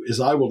do is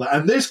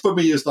and this for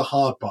me is the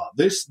hard part.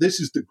 This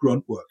is the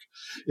grunt work,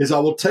 is I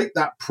will take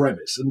that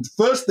premise, and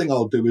first thing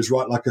I'll do is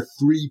write like a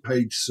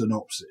 3-page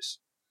synopsis.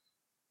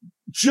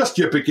 Just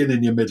your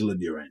beginning, your middle,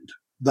 and your end.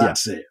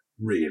 That's it,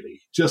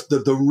 really. Just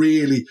the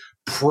really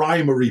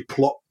primary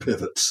plot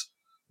pivots.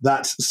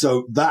 That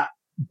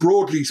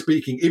broadly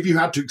speaking, if you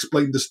had to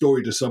explain the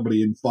story to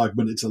somebody in 5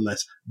 minutes or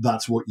less,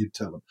 that's what you'd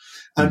tell them.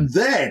 And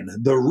then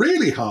the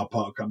really hard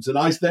part comes, and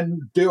I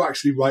then do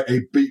actually write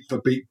a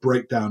beat-for-beat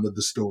breakdown of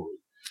the story.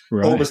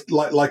 Right. Almost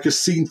like a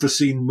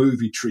scene-for-scene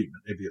movie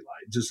treatment, if you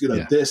like. Just,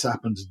 this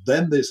happens,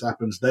 then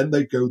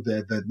they go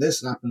there, then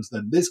this happens,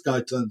 then this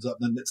guy turns up,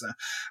 then this happens.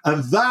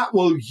 And that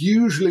will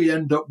usually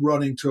end up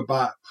running to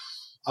about,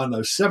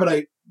 7,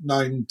 8,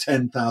 9,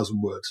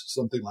 10,000 words,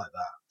 something like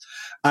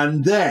that.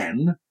 And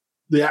then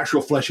the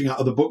actual fleshing out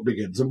of the book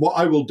begins. And what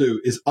I will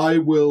do is I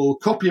will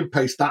copy and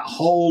paste that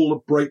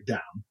whole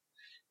breakdown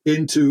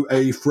into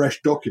a fresh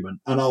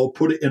document, and I'll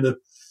put it in a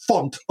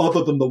font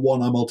other than the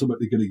one I'm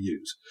ultimately going to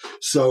use.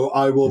 So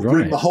I will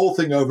bring the whole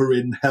thing over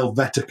in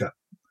Helvetica.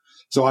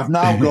 So I've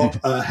now got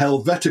a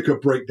Helvetica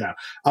breakdown.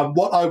 And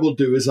what I will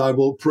do is I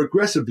will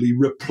progressively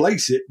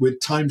replace it with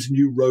Times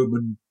New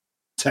Roman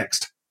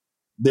text.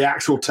 The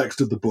actual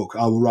text of the book,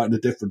 I will write in a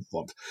different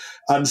font.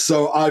 And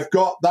so I've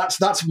got,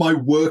 that's my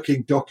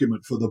working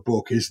document for the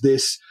book, is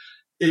this,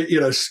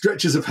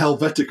 stretches of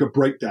Helvetica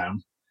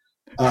breakdown,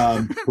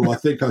 who I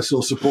think I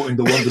saw supporting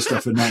the Wonder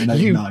Stuff in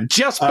 1989. You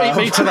just beat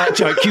me to that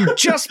joke. You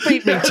just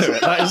beat me to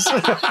it. That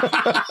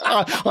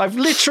is, I've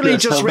literally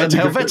just read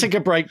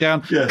Helvetica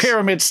breakdown,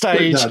 Pyramid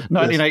Stage, breakdown,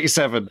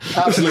 1987. Yes.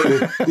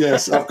 Absolutely,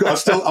 yes.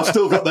 I've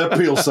still got their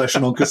Peel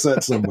session on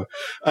cassette somewhere.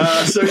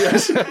 So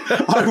yes,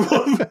 I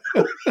will.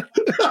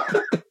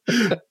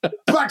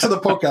 Back to the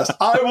podcast.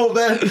 I will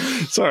then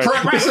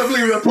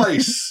progressively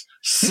replace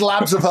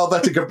slabs of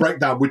Helvetica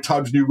breakdown with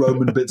Times New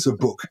Roman bits of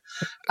book.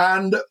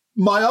 And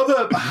my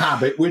other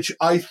habit, which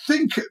I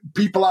think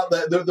people out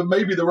there,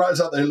 maybe the writers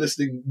out there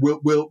listening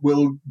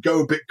will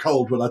go a bit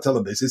cold when I tell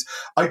them this, is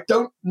I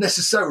don't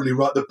necessarily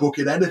write the book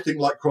in anything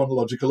like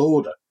chronological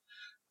order.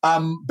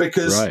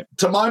 Because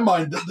to my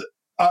mind,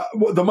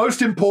 the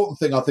most important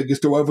thing, I think, is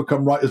to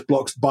overcome writer's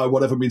blocks by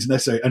whatever means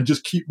necessary and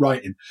just keep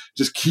writing.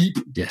 Just keep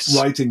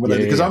writing.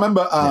 Because I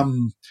remember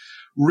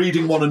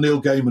reading one of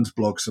Neil Gaiman's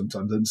blogs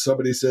sometimes, and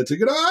somebody said to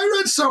I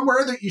read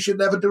somewhere that you should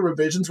never do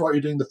revisions while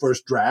you're doing the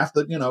first draft,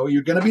 that,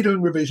 you're going to be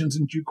doing revisions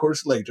in due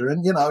course later,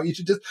 and, you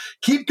should just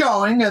keep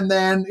going, and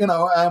then,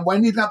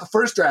 when you've got the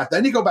first draft,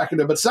 then you go back and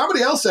do it. But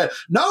somebody else said,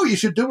 no, you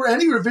should do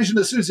any revision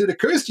as soon as it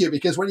occurs to you,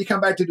 because when you come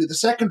back to do the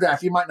second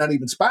draft, you might not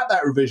even spat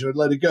that revision and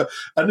let it go.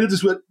 And it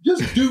just went,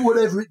 just do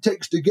whatever it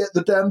takes to get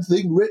the damn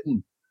thing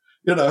written.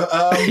 And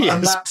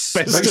that's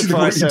basically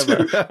what you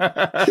do.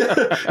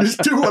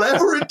 Just do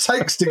whatever it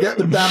takes to get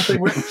the damn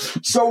thing written.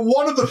 So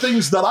one of the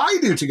things that I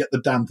do to get the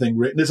damn thing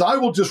written is I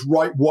will just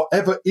write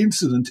whatever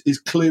incident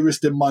is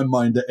clearest in my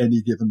mind at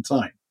any given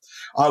time.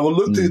 I will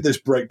look through this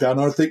breakdown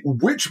and I think,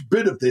 which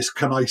bit of this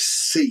can I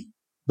see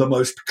the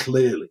most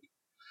clearly?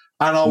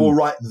 And I will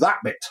write that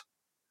bit.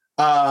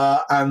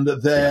 And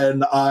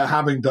then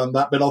having done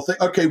that bit, I'll think,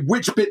 okay,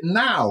 which bit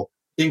now?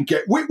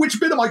 Which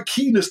bit am I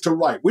keenest to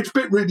write? Which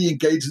bit really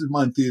engages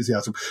my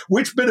enthusiasm?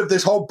 Which bit of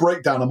this whole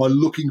breakdown am I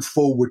looking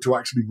forward to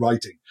actually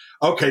writing?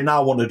 Okay,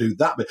 now I want to do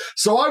that bit.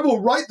 So I will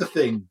write the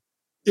thing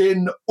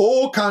in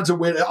all kinds of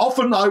weird.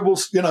 Often I will,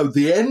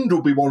 the end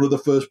will be one of the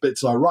first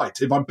bits I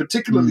write. If I'm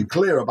particularly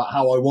clear about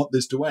how I want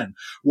this to end,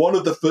 one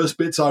of the first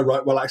bits I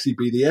write will actually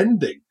be the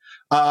ending.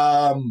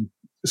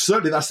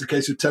 Certainly that's the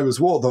case with Terror's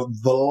War.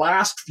 The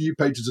last few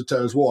pages of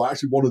Terror's War are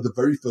actually one of the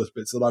very first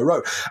bits that I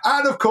wrote.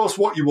 And of course,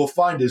 what you will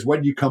find is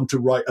when you come to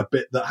write a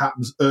bit that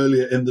happens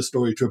earlier in the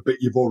story to a bit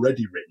you've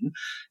already written,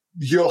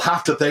 you'll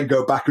have to then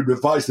go back and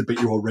revise the bit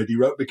you already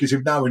wrote, because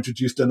you've now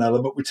introduced an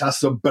element which has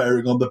some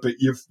bearing on the bit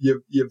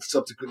you've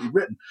subsequently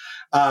written.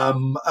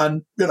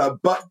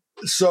 But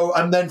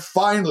and then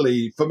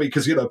finally, for me,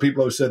 because,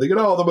 people always say,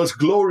 the most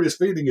glorious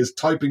feeling is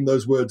typing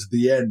those words at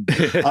the end.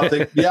 I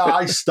think,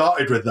 I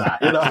started with that.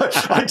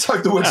 I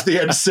typed the words at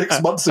the end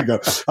 6 months ago,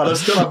 and I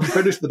still haven't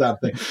finished the damn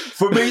thing.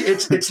 For me,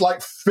 it's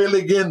like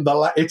filling in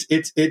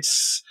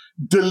it's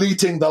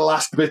deleting the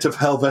last bit of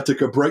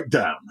Helvetica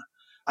breakdown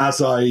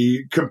as I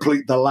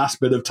complete the last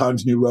bit of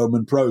Times New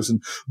Roman prose.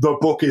 And the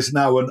book is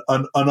now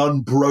an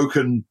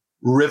unbroken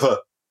river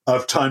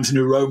of Times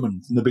New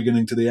Roman from the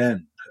beginning to the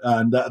end.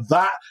 And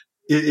that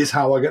is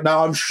how I get.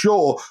 Now, I'm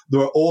sure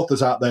there are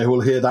authors out there who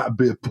will hear that and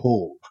be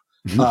appalled.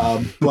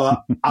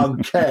 But I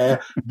don't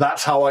care.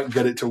 That's how I can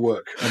get it to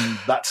work. And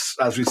that's,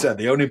 as we said,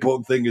 the only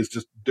important thing is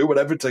just do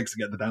whatever it takes to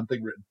get the damn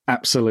thing written.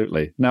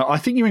 Absolutely. Now, I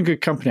think you're in good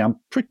company. I'm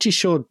pretty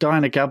sure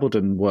Diana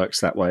Gabaldon works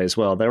that way as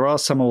well. There are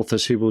some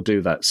authors who will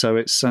do that. So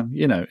it's,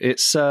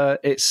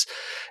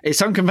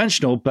 it's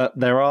unconventional, but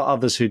there are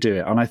others who do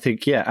it. And I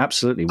think,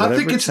 absolutely. I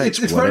think it's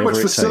very much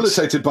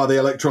facilitated by the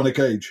electronic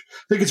age.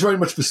 I think it's very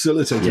much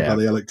facilitated by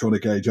the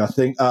electronic age. I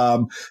think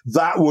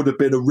that would have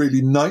been a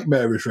really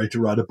nightmarish way to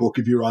write a book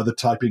if you're either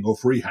typing or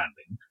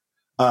freehanding,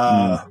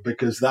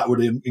 because that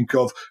would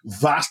involve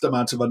vast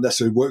amounts of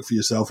unnecessary work for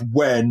yourself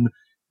when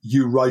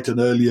you write an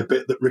earlier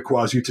bit that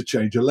requires you to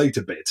change a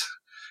later bit.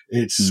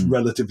 It's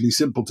relatively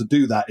simple to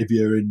do that if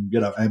you're in,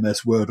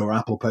 MS Word or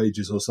Apple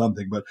Pages or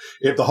something. But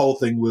if the whole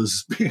thing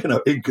was,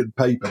 ink and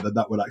paper, then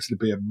that would actually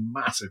be a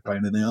massive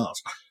pain in the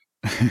arse.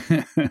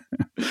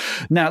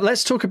 Now,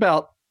 let's talk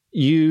about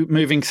you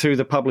moving through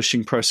the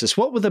publishing process.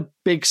 What were the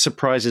big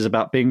surprises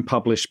about being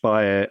published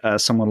by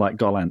someone like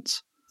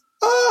Gollancz?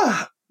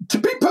 To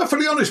be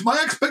perfectly honest, my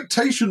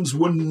expectations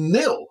were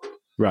nil.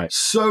 Right.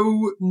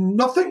 So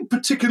nothing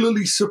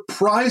particularly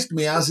surprised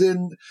me, as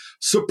in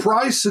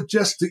surprise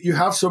suggests that you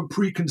have some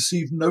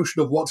preconceived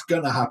notion of what's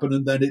going to happen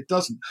and then it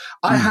doesn't.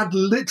 I had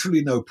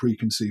literally no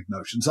preconceived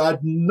notions. I had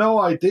no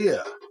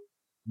idea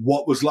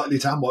what was likely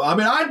to happen. I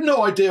mean, I had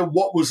no idea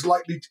what was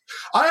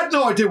I had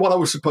no idea what I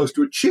was supposed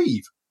to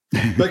achieve.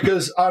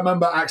 Because I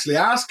remember actually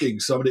asking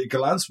somebody at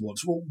Gollancz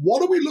once, well,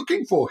 what are we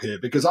looking for here?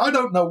 Because I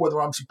don't know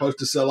whether I'm supposed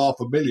to sell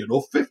 500,000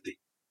 or 50.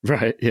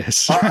 Right,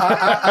 yes.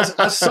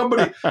 As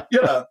somebody,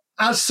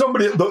 as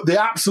somebody at the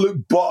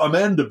absolute bottom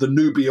end of the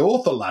newbie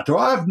author ladder,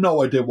 I have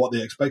no idea what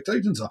the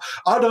expectations are.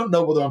 I don't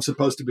know whether I'm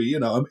supposed to be,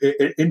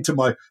 into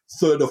my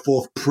third or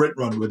fourth print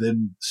run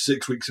within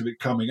 6 weeks of it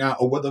coming out,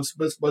 or whether I'm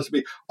supposed to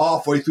be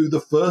halfway through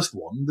the first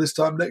one this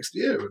time next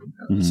year.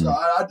 So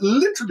I had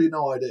literally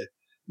no idea.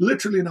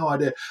 Literally no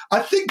idea. I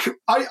think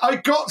I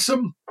got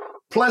some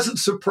pleasant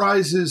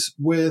surprises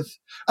with,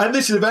 and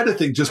this, if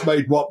anything, just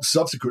made what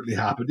subsequently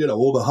happened,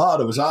 all the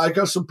harder, was I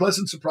got some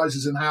pleasant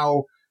surprises in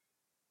how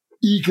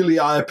eagerly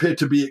I appear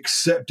to be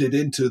accepted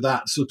into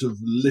that sort of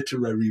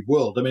literary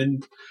world. I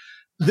mean,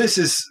 this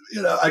is,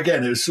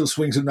 again, it still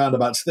swings and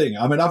roundabouts thing.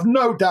 I mean, I've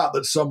no doubt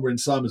that somewhere in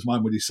Simon's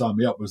mind when he signed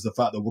me up was the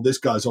fact that, well, this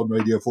guy's on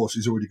Radio 4, so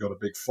he's already got a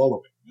big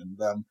following.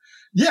 And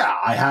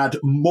I had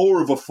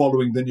more of a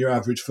following than your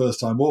average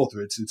first-time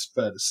author, it's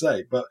fair to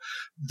say. But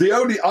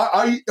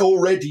I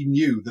already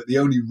knew that the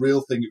only real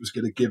thing it was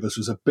going to give us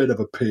was a bit of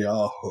a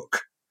PR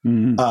hook.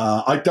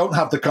 I don't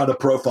have the kind of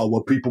profile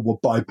where people will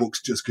buy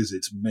books just because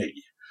it's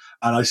me.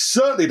 And I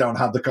certainly don't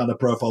have the kind of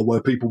profile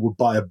where people would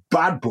buy a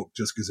bad book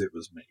just because it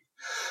was me.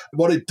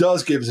 What it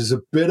does give us is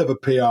a bit of a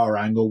PR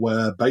angle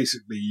where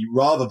basically,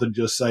 rather than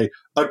just say,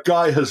 a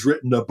guy has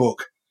written a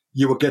book,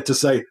 you will get to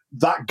say,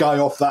 that guy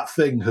off that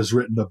thing has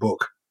written a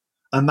book.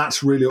 And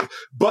that's really,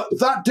 but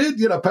that did,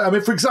 I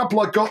mean, for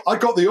example, I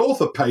got the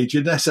author page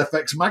in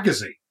SFX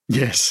magazine.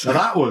 Yes. And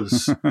that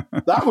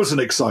was an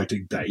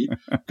exciting day,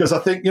 because I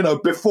think,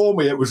 before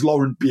me it was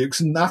Lauren Bukes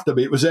and after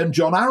me it was N.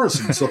 John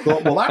Harrison. So I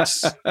thought, well,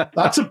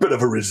 that's a bit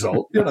of a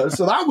result,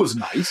 so that was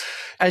nice.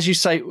 As you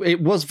say,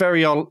 it was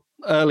very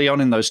early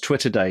on in those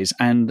Twitter days,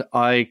 and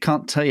I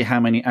can't tell you how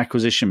many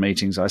acquisition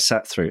meetings I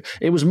sat through.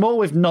 It was more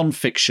with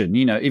non-fiction.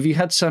 If you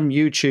had some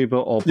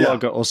YouTuber or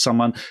blogger or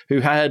someone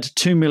who had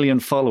 2 million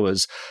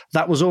followers,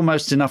 that was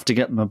almost enough to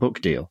get them a book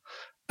deal.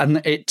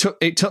 And it took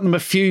them a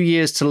few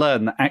years to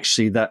learn that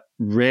actually that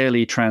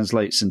rarely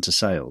translates into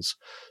sales.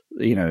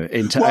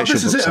 Into well, actual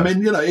this is it. sales. I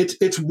mean,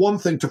 it's one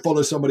thing to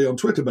follow somebody on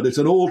Twitter, but it's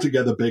an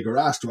altogether bigger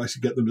ask to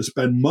actually get them to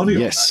spend money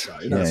on that guy.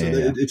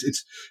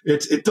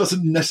 It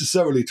doesn't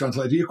necessarily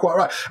translate. You're quite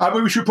right. I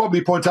mean, we should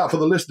probably point out for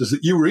the listeners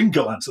that you were in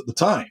Gollancz at the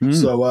time,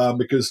 so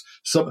because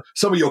some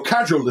of your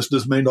casual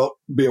listeners may not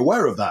be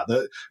aware of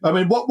that. I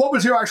mean, what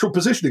was your actual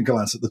position in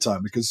Gollancz at the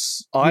time?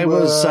 Because I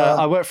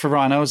worked for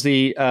Ryan. I was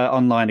the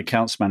online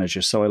accounts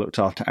manager, so I looked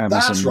after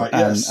Amazon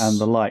and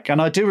the like.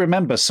 And I do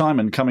remember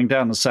Simon coming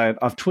down and saying,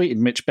 "I've tweeted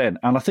Mitch Benn,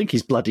 and I think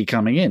he's bloody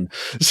coming in."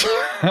 So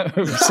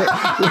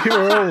we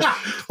were all,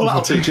 well,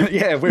 that'll teach you.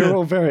 Yeah, we were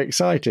all very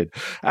excited.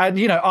 And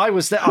I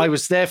was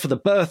there for the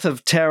birth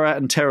of Terra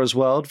and Terra's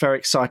World. Very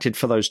excited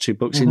for those two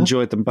books.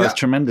 Enjoyed them both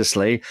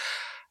tremendously.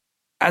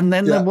 And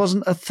then there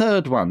wasn't a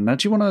third one. Now,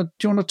 do you want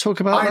to talk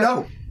about that? I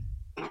know.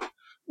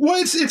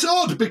 Well, it's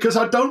odd because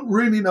I don't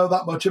really know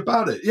that much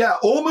about it. Yeah,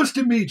 almost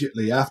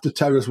immediately after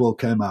Terra's World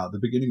came out, the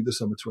beginning of the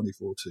summer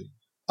 2014,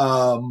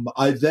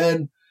 I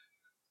then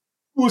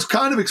was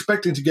kind of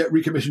expecting to get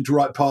recommissioned to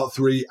write part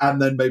 3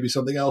 and then maybe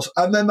something else.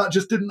 And then that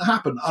just didn't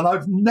happen. And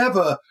I've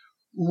never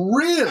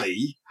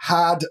really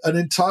had an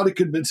entirely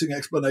convincing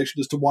explanation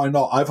as to why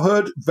not. I've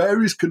heard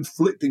various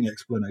conflicting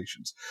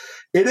explanations.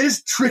 It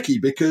is tricky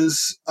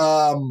because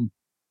around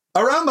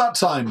that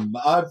time,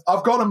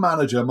 I've got a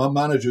manager. My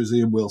manager is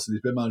Ian Wilson.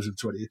 He's been manager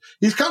for 20 years.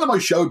 He's kind of my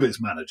showbiz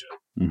manager.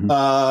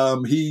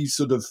 Mm-hmm. He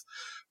sort of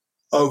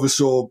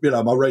oversaw,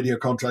 my radio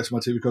contracts, my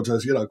TV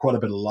contracts, quite a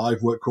bit of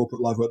live work,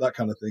 corporate live work, that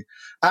kind of thing.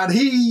 And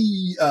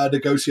he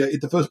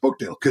negotiated the first book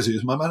deal because he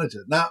was my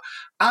manager. Now,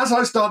 as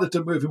I started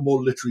to move in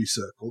more literary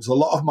circles, a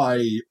lot of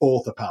my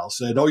author pals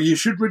said, "Oh, you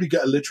should really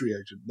get a literary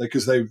agent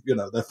because they're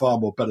far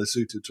more better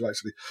suited to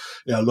actually,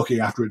 looking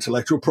after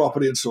intellectual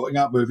property and sorting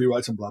out movie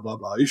rights and blah blah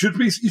blah. You should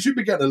be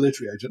getting a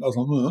literary agent." I was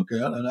like, "Oh, okay."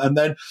 And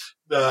then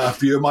a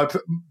few of my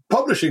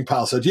publishing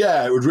pals said,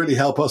 "Yeah, it would really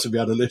help us if we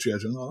had a literary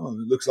agent." Oh,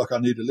 it looks like I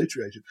need a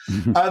literary agent.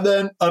 And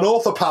then an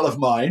author pal of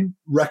mine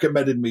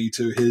recommended me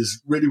to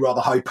his really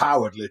rather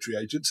high-powered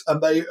literary agents,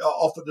 and they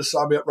offered to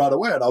sign me up right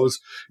away. And I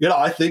was,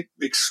 I think,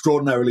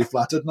 extraordinarily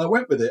flattered, and I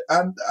went with it.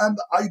 And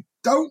I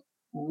don't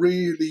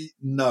really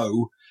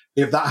know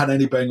if that had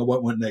any bearing on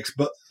what went next,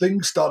 but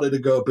things started to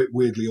go a bit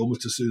weirdly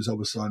almost as soon as I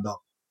was signed up.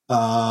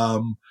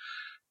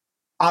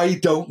 I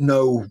don't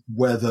know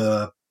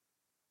whether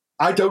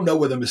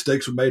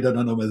mistakes were made. I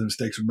don't know whether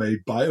mistakes were made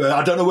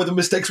I don't know whether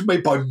mistakes were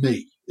made by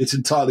me. It's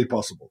entirely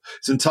possible.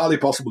 It's entirely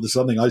possible that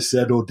something I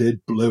said or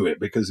did blew it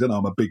because,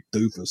 I'm a big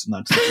doofus and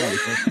that's entirely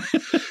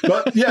possible.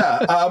 But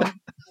yeah,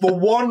 for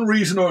one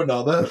reason or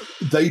another,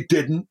 they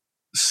didn't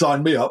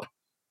sign me up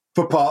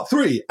for part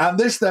 3. And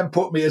this then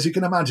put me, as you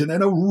can imagine,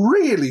 in a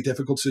really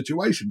difficult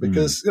situation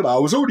because, I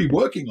was already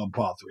working on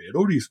part 3. I'd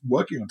already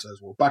working on Tales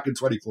of War back in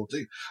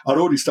 2014. I'd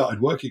already started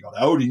working on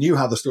it. I already knew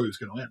how the story was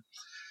going to end.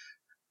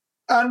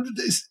 And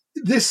this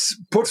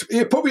put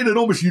me in an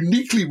almost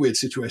uniquely weird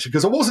situation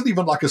because I wasn't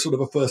even like a sort of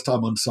a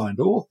first-time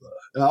unsigned author.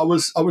 I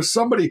was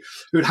somebody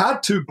who'd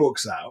had 2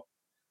 books out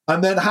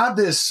and then had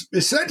this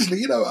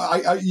essentially,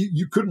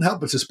 you couldn't help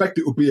but suspect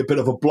it would be a bit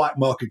of a black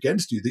mark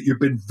against you that you've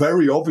been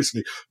very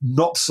obviously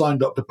not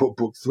signed up to put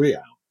book 3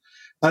 out.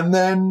 And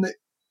then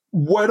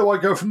where do I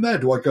go from there?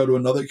 Do I go to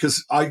another?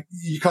 Because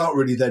you can't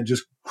really then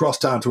just cross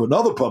town to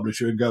another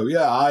publisher and go,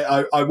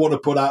 I want to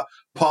put out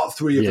part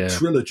 3 of a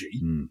trilogy.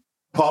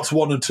 Parts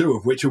 1 and 2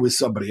 of which are with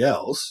somebody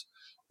else,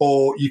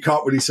 or you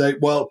can't really say,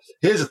 well,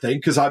 here's the thing,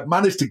 because I've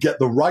managed to get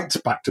the rights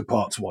back to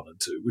parts 1 and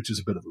 2, which is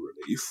a bit of a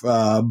relief.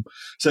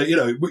 So,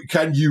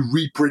 can you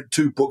reprint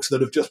 2 books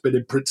that have just been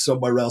in print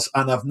somewhere else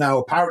and have now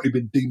apparently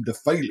been deemed a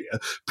failure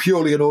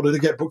purely in order to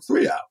get book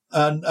 3 out?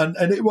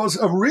 And it was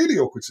a really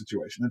awkward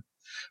situation. And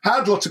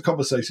had lots of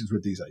conversations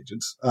with these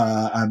agents,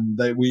 and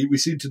we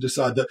seemed to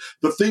decide that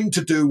the thing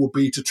to do would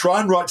be to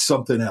try and write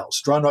something else,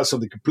 try and write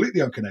something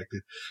completely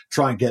unconnected,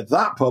 try and get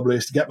that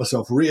published, get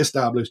myself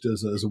reestablished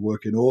as a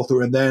working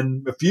author. And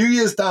then a few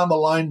years down the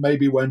line,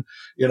 maybe when,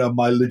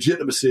 my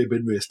legitimacy had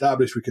been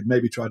reestablished, we could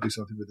maybe try and do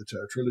something with the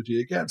Terror Trilogy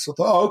again. So I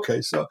thought,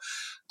 okay. So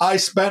I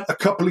spent a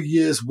couple of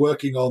years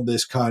working on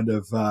this kind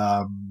of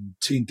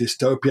teen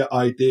dystopia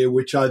idea,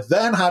 which I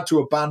then had to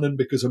abandon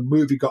because a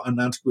movie got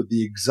announced with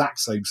the exact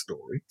same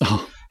story,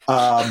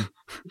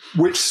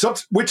 which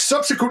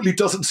subsequently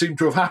doesn't seem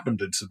to have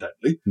happened,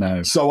 incidentally.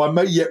 No. So I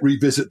may yet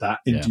revisit that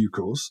in due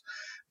course.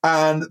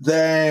 And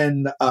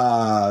then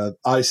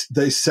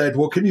they said,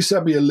 well, can you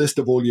send me a list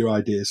of all your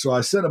ideas? So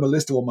I sent them a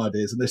list of all my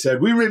ideas, and they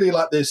said, we really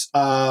like this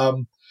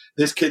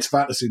kid's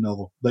fantasy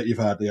novel that you've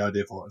had the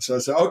idea for. And so I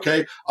said,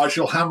 okay, I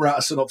shall hammer out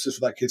a synopsis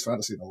for that kid's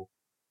fantasy novel.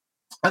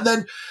 And then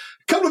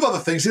a couple of other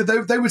things.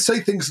 They would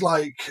say things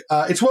like,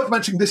 it's worth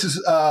mentioning this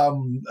is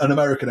an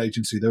American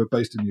agency. They were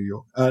based in New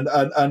York.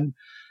 And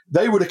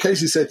they would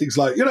occasionally say things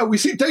like, we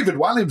see David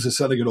Walliams is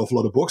selling an awful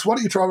lot of books. Why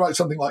don't you try and write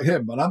something like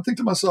him? And I'm thinking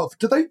to myself,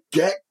 do they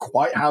get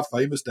quite how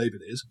famous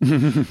David is?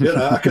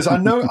 Because I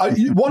know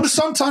one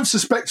sometimes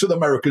suspects with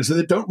Americans that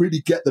they don't really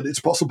get that it's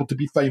possible to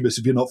be famous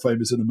if you're not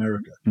famous in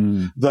America.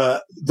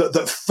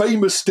 That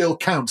famous still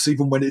counts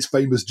even when it's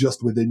famous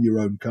just within your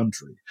own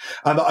country.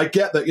 And I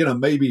get that,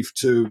 maybe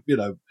to,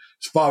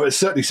 as far as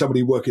certainly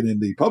somebody working in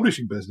the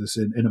publishing business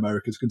in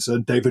America is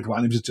concerned, David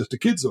Walliams is just a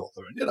kid's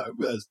author. And,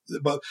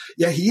 but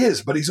yeah, he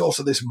is, but he's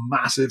also this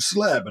massive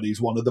celeb, and he's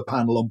one of the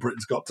panel on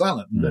Britain's Got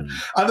Talent.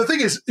 And the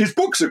thing is, his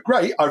books are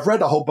great. I've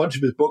read a whole bunch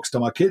of his books to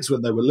my kids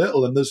when they were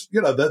little, and there's,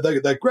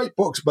 they're great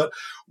books, but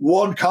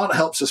one can't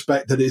help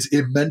suspect that his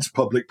immense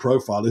public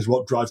profile is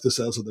what drives the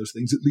sales of those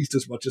things, at least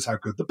as much as how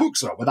good the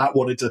books are, without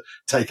wanting to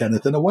take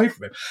anything away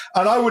from him.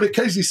 And I would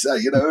occasionally say,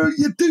 you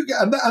do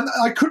get, and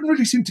I couldn't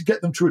really seem to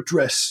get them to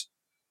address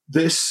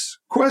this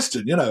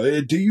question,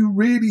 do you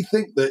really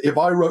think that if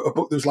I wrote a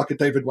book that was like a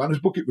David Walliams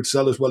book, it would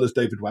sell as well as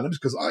David Walliams?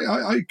 Because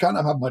I kind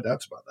of have my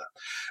doubts about that.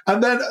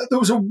 And then there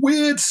was a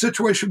weird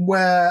situation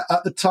where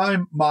at the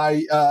time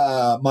my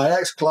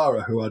ex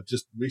Clara, who I'd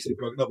just recently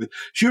broken up with,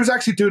 she was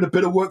actually doing a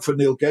bit of work for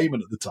Neil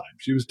Gaiman at the time.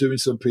 She was doing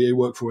some PA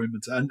work for him,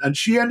 and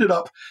she ended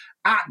up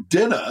at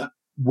dinner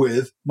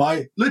with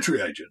my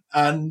literary agent,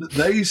 and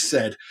they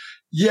said,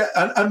 Yeah,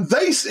 and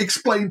they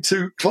explained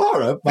to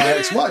Clara, my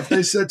ex-wife,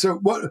 they said to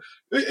what,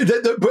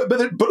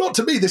 but not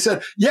to me. They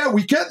said, yeah,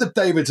 we get that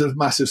David's a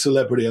massive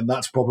celebrity, and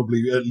that's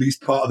probably at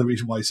least part of the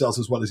reason why he sells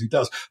as well as he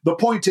does. The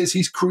point is,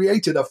 he's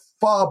created a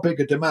far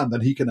bigger demand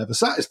than he can ever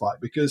satisfy,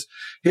 because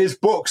his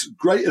books,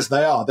 great as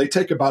they are, they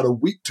take about a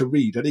week to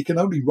read, and he can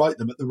only write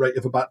them at the rate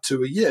of about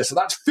 2 a year. So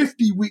that's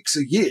 50 weeks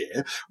a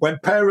year when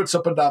parents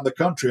up and down the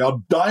country are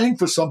dying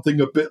for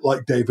something a bit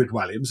like David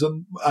Walliams,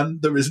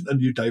 and there isn't a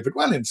new David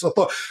Walliams. So I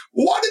thought,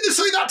 why did you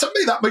say that to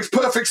me? That makes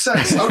perfect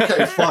sense.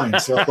 Okay, fine.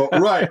 So I thought,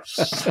 right,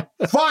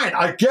 fine,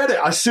 I get it.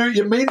 I see what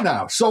you mean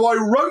now. So I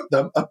wrote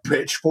them a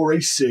pitch for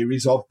a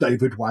series of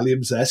David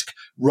Walliams-esque,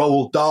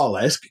 Roald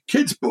Dahl-esque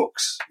kids'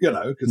 books,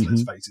 because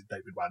let's face it,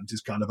 David Walliams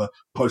is kind of a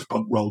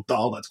post-punk Roald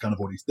Dahl. That's kind of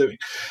what he's doing.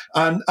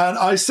 And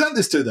I sent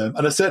this to them,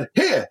 and I said,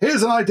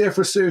 here's an idea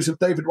for a series of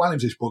David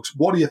Walliams' books.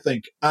 What do you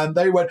think? And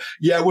they went,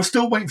 yeah, we're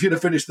still waiting for you to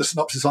finish the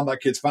synopsis on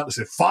that kid's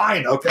fantasy.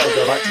 Fine, okay, I'll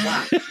go back to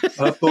that.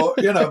 And I thought,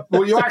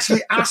 well, you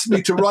actually asked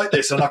me to write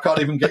this, and I can't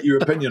even get your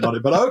opinion on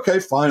it, but okay,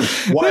 fine,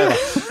 whatever.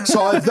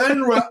 So I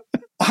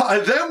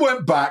then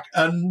went back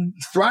and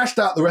thrashed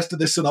out the rest of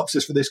this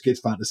synopsis for this kid's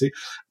fantasy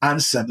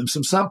and sent them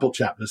some sample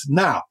chapters.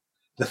 Now,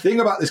 the thing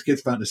about this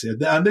kid's fantasy,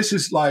 and this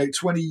is like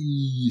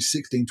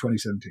 2016,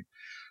 2017,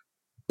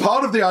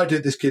 part of the idea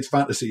of this kid's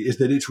fantasy is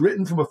that it's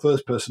written from a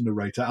first-person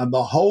narrator, and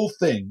the whole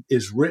thing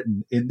is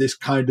written in this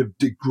kind of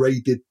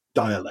degraded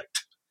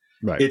dialect.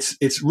 Right.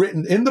 It's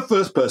written in the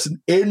first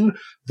person in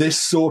this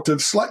sort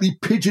of slightly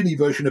pigeony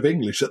version of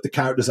English that the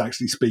characters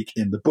actually speak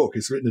in the book.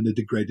 It's written in a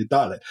degraded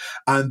dialect.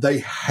 And they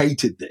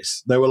hated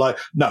this. They were like,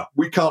 no,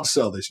 we can't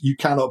sell this. You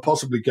cannot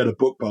possibly get a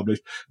book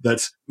published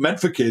that's meant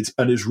for kids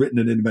and is written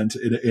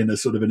in a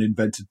sort of an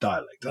invented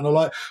dialect. And I'm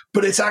like,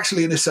 but it's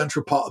actually an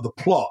essential part of the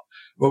plot.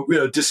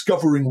 Well,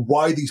 discovering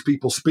why these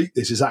people speak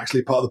this is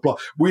actually part of the plot.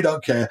 We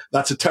don't care.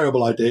 That's a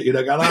terrible idea.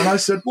 And I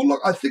said, well,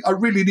 look, I think I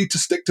really need to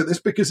stick to this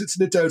because it's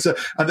an intense.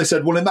 And they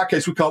said, well, in that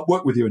case, we can't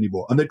work with you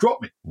anymore. And they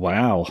dropped me.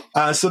 Wow.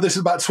 So this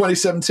is about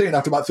 2017.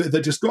 After about 3,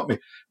 they just dropped me.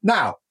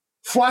 Now,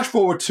 flash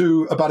forward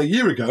to about a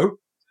year ago,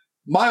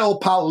 my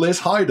old pal Liz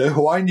Hyder,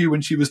 who I knew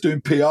when she was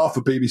doing PR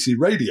for BBC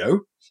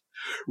Radio,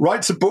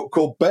 writes a book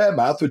called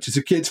Bearmouth, which is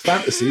a kid's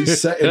fantasy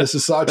set in a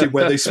society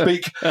where they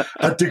speak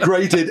a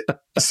degraded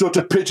sort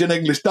of pidgin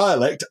English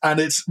dialect, and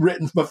it's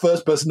written from a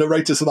first-person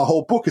narrator, so the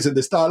whole book is in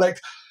this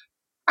dialect,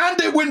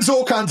 and it wins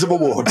all kinds of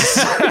awards.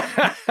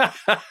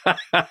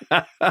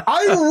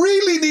 I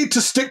really need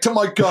to stick to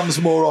my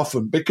guns more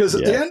often, because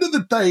at the end of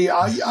the day,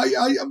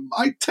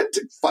 I tend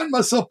to find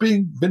myself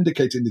being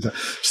vindicated.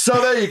 So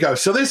there you go.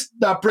 So this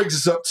now brings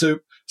us up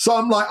to, so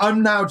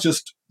I'm now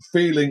just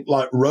feeling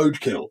like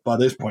roadkill by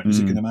this point, as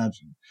you can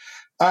imagine.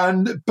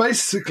 And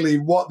basically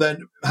what then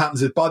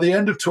happens is by the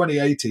end of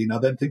 2018, I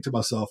then think to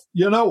myself,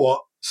 you know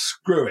what?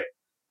 Screw it.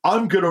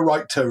 I'm going to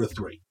write Terror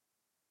 3.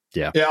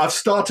 Yeah, I've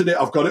started it.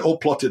 I've got it all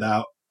plotted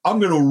out. I'm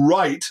going to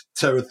write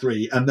Terror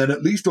 3, and then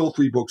at least all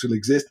 3 books will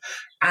exist.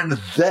 And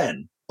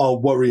then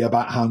I'll worry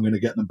about how I'm going to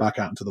get them back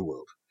out into the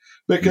world.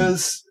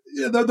 Because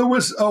there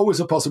was always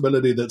a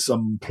possibility that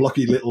some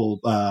plucky little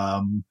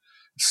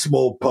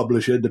small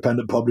publisher,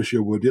 independent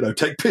publisher would,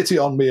 take pity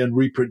on me and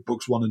reprint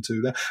books 1 and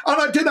 2 there.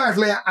 And I did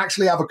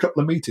actually have a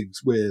couple of meetings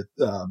with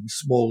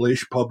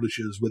smallish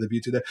publishers with a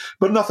view to that,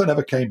 but nothing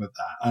ever came of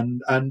that.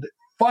 And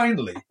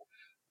finally,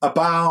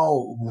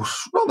 about,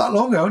 not that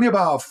long ago, only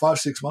about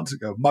 5-6 months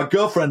ago, my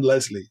girlfriend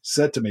Leslie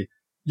said to me,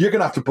 you're going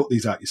to have to put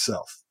these out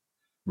yourself.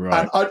 Right.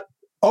 And I'd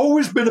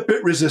always been a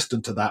bit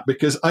resistant to that,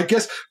 because I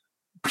guess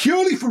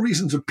purely for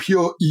reasons of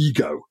pure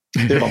ego,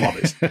 if I'm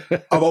honest,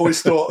 I've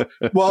always thought,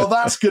 well,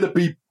 that's going to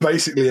be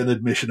basically an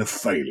admission of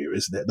failure,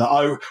 isn't it?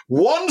 That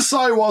once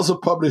I was a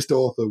published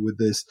author with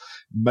this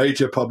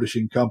major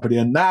publishing company,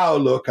 and now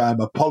look,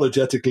 I'm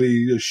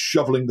apologetically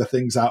shoveling the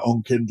things out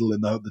on Kindle in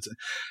the hope that,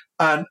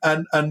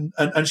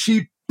 and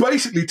she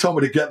basically told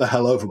me to get the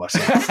hell over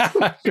myself.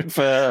 Good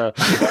for her.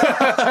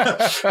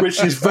 Which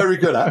she's very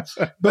good at.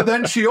 But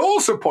then she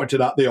also pointed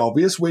out the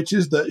obvious, which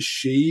is that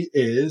she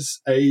is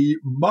a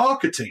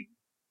marketing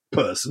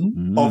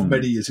person of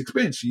many years'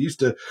 experience. She used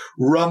to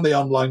run the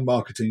online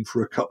marketing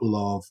for a couple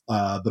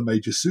of the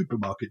major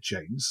supermarket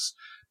chains.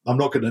 I'm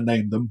not going to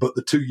name them, but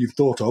the 2 you've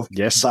thought of,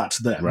 yes, that's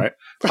them. Right.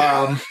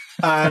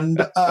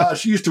 And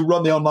she used to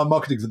run the online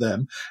marketing for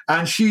them.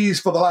 And she's,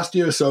 for the last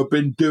year or so,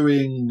 been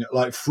doing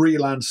like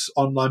freelance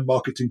online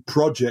marketing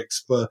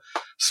projects for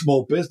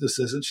small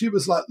businesses. And she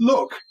was like,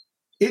 look,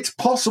 it's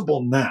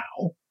possible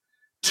now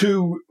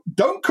to,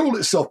 don't call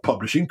it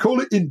self-publishing, call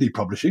it indie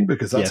publishing,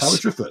 because that's how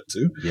it's referred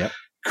to. Yeah.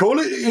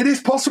 It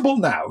is possible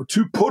now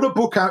to put a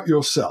book out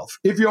yourself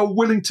if you're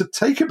willing to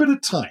take a bit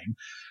of time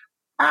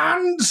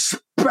and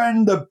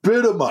spend a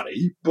bit of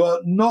money,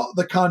 but not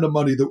the kind of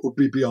money that would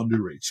be beyond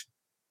your reach.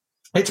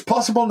 It's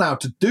possible now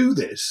to do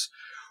this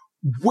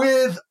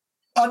with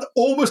an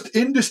almost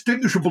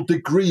indistinguishable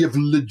degree of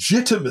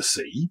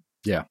legitimacy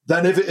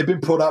than if it had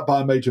been put out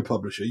by a major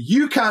publisher.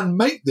 You can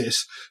make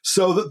this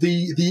so that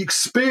the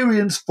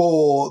experience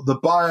for the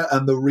buyer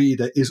and the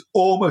reader is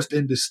almost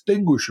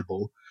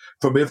indistinguishable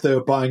from if they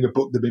were buying a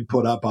book that had been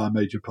put out by a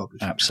major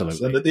publisher.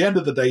 Absolutely. And at the end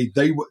of the day,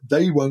 they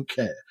won't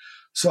care.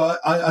 So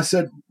I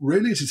said,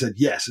 really? She said,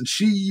 yes. And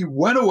she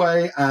went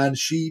away and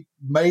she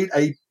made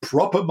a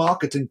proper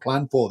marketing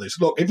plan for this.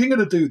 Look, if you're going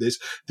to do this,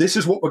 this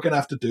is what we're going to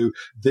have to do.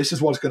 This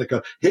is what's going to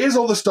go. Here's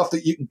all the stuff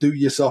that you can do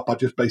yourself by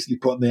just basically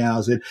putting the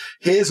hours in.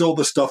 Here's all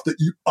the stuff that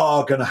you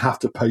are going to have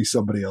to pay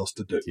somebody else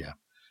to do. Yeah.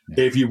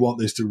 If you want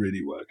this to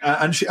really work.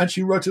 And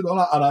she wrote it all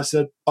out. And I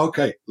said,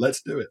 okay,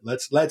 let's do it.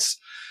 Let's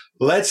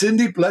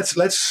revivify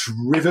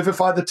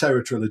the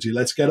Terror trilogy.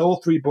 Let's get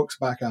all 3 books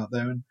back out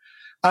there.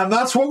 And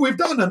that's what we've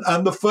done.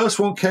 And the first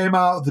one came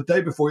out the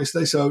day before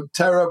yesterday. So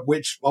Terror,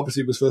 which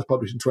obviously was first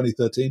published in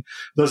 2013.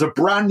 There's a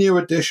brand new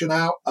edition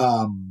out.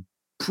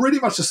 Pretty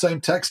much the same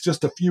text,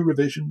 just a few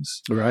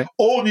revisions. Right.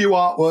 All new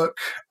artwork,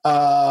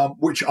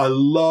 which I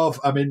love.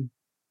 I mean,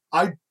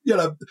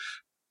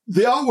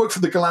 the artwork for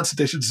the Galance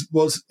editions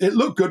it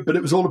looked good, but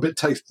it was all a bit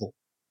tasteful.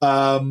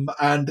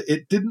 And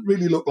it didn't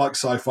really look like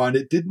sci-fi, and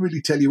it didn't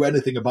really tell you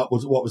anything about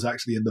what was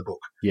actually in the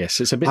book.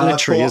 Yes, it's a bit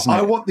literary, isn't it?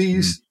 I want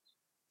these.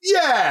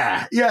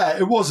 Yeah,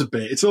 it was a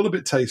bit. It's all a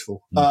bit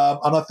tasteful.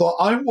 And I thought,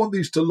 I want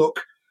these to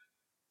look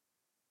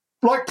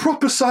like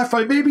proper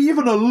sci-fi, maybe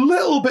even a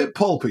little bit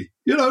pulpy.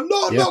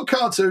 Not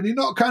cartoony,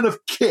 not kind of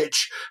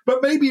kitsch,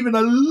 but maybe even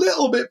a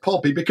little bit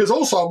pulpy, because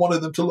also I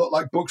wanted them to look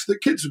like books that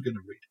kids were going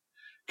to read.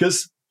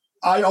 Because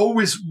I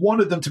always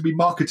wanted them to be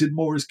marketed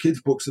more as kids'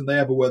 books than they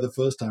ever were the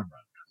first time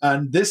around.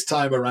 And this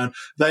time around,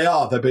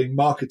 they're being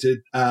marketed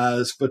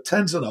as for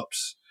 10s and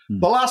ups.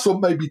 The last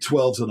one may be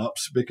 12s and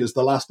ups, because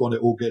the last one,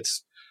 it all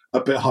gets a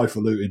bit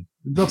highfalutin.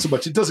 Not so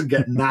much. It doesn't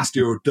get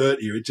nastier or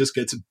dirtier. It just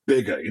gets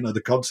bigger. The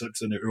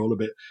concepts in it are all a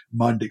bit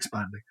mind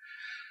expanding.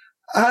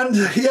 And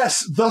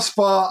yes, thus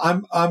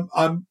far,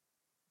 I'm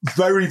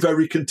very,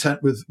 very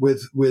content with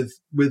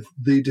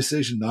the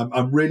decision.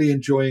 I'm really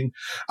enjoying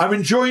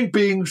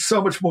being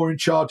so much more in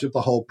charge of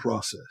the whole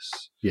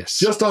process. Yes.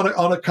 Just on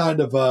a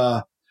kind of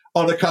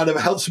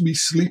helps me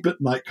sleep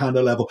at night kind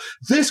of level.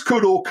 This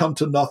could all come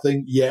to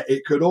nothing. Yeah,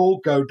 it could all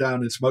go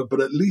down in smoke,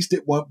 but at least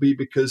it won't be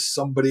because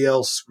somebody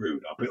else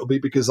screwed up. It'll be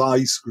because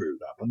I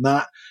screwed up. And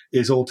that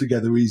is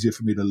altogether easier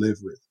for me to live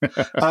with.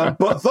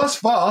 But thus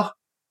far,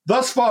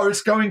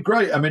 it's going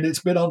great. I mean,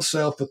 it's been on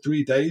sale for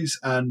 3 days,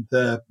 and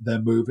they're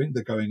moving.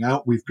 They're going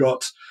out. We've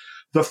got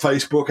the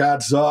Facebook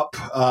ads up.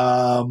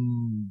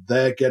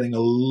 They're getting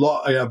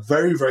a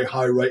very, very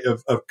high rate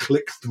of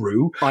click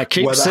through. I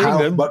keep seeing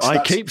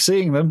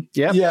them.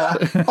 Yep. Yeah.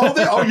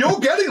 You're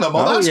getting them.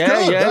 That's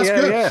good. That's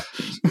good.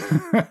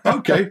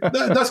 Okay.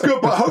 That's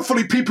good. But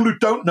hopefully people who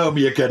don't know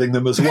me are getting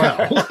them as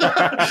well.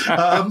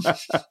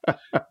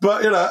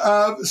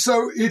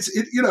 So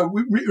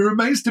it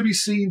remains to be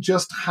seen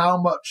just how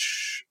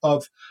much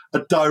of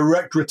a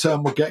direct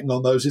return we're getting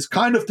on those. It's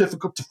kind of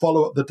difficult to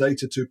follow up the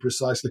data too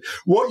precisely.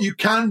 What you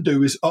can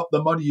do is up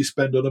the money you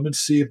spend on them and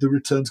see if the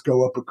returns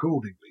go up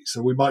accordingly.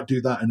 So we might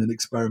do that in an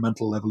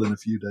experimental level in a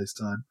few days'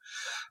 time.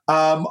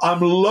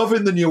 I'm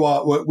loving the new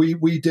artwork.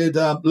 We did,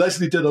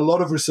 Leslie did a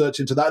lot of research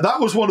into that.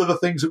 That was one of the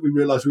things that we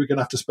realized we were going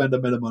to have to spend a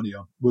bit of money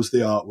on, was the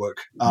artwork.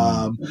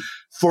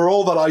 For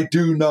all that I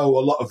do know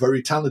a lot of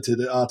very talented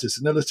artists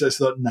and illustrators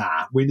thought,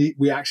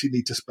 we actually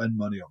need to spend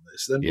money on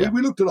this. Then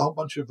we looked at a whole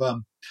bunch of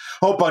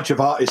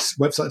artists'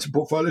 websites and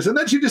portfolios, and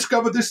then she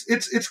discovered this.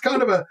 It's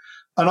kind of an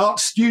art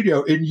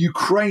studio in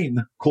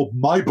Ukraine called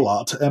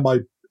Myblart,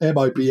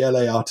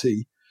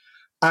 Miblart,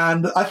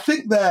 and I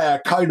think they're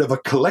kind of a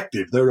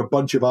collective. They're a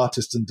bunch of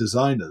artists and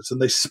designers,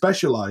 and they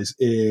specialize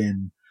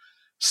in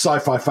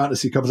sci-fi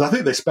fantasy covers. I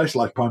think they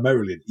specialize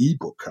primarily in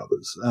ebook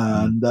covers,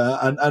 and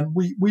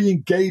we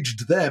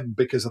engaged them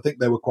because I think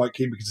they were quite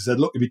keen, because they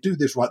said, look, if you do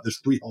this right, there's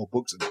 3 whole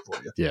books in it for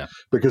you. Yeah.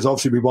 Because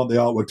obviously we want the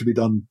artwork to be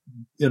done,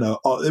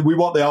 we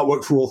want the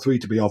artwork for all 3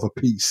 to be of a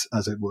piece,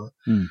 as it were.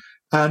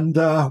 And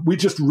we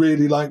just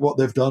really like what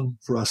they've done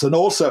for us. And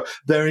also,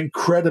 they're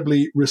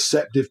incredibly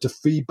receptive to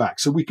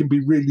feedback, so we can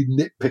be really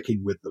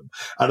nitpicking with them.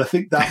 And I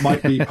think that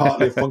might be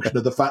partly a function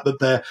of the fact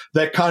that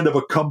they're kind of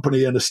a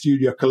company and a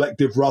studio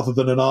collective rather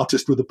than an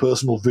artist with a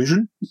personal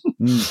vision.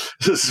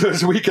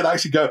 So we can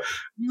actually go,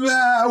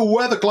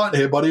 we're the client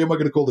here, buddy, and we're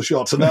going to call the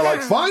shots. And they're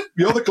like, fine,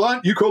 you're the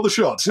client, you call the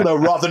shots.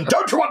 Rather than,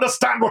 don't you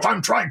understand what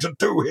I'm trying to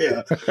do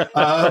here?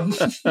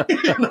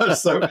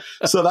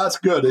 So that's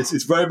good.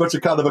 It's very much a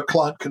kind of a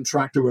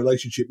client-contractor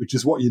relationship, which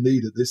is what you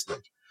need at this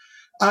stage.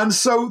 And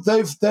so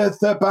they're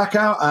back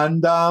out,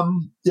 and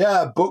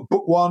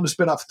book 1 has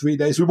been out for 3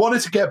 days. We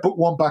wanted to get book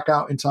 1 back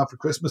out in time for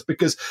Christmas,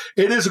 because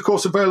it is, of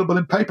course, available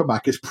in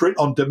paperback. It's print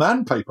on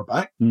demand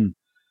paperback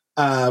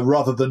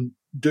rather than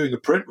doing a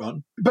print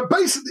run. But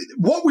basically,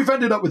 what we've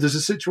ended up with is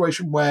a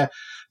situation where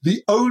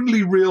the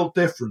only real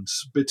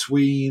difference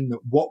between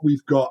what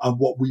we've got and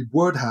what we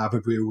would have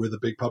if we were with a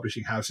big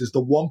publishing house is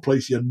the one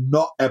place you're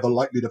not ever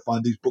likely to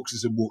find these books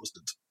is in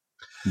Waterstones.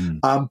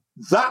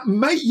 That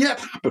may yet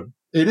happen.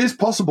 It is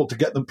possible to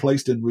get them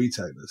placed in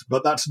retailers,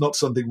 but that's not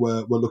something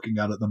we're looking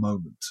at the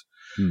moment.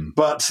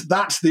 But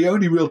that's the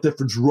only real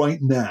difference right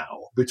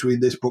now between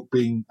this book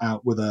being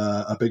out with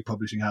a big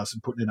publishing house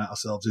and putting it out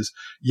ourselves is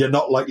you're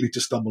not likely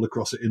to stumble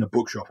across it in a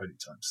bookshop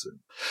anytime soon.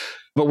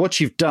 But what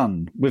you've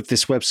done with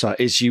this website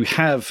is you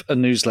have a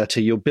newsletter.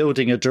 You're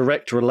building a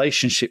direct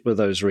relationship with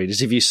those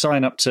readers. If you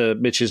sign up to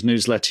Mitch's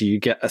newsletter, you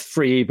get a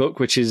free ebook,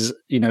 which is,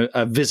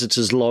 a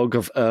visitor's log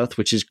of Earth,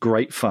 which is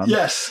great fun.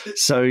 Yes.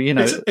 So,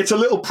 it's a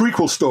little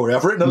prequel story.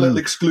 I've written a little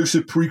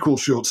exclusive prequel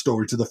short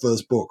story to the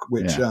first book,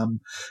 which, a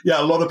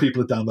lot of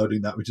people are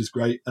downloading that, which is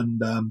great.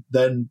 And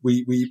then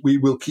we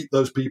will keep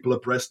those people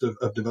abreast of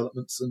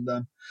developments.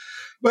 And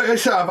but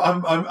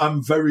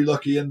I'm very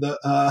lucky in that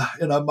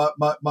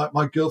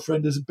my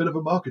girlfriend is a bit of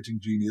a marketing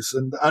genius,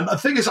 and the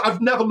thing is, I've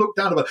never looked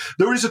down about.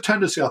 There is a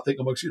tendency, I think,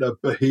 amongst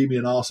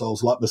bohemian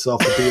arseholes like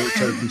myself to be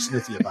terribly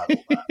sniffy about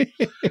all that.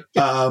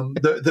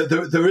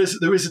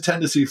 There is a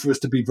tendency for us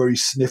to be very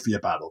sniffy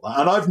about all that,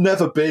 and I've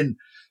never been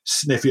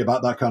sniffy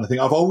about that kind of thing.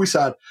 I've always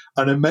had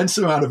an immense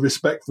amount of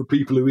respect for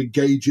people who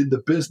engage in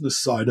the business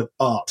side of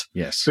art.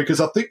 Yes, because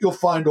I think you'll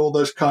find all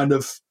those kind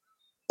of.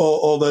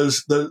 Or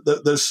those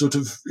sort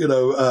of,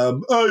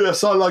 oh,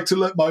 yes, I like to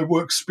let my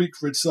work speak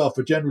for itself.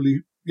 But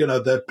generally,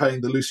 they're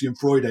paying the Lucian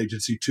Freud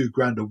agency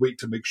 $2,000 a week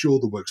to make sure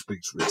the work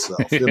speaks for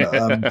itself.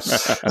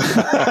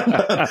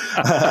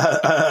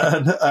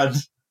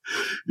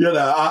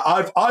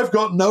 I've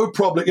got no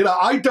problem.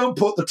 I don't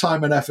put the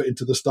time and effort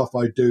into the stuff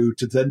I do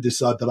to then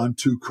decide that I'm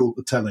too cool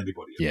to tell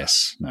anybody about.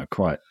 Yes, no,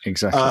 quite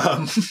exactly.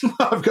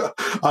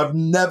 I've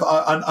never,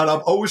 and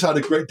I've always had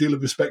a great deal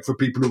of respect for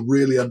people who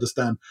really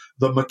understand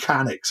the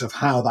mechanics of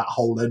how that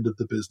whole end of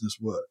the business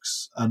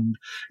works, and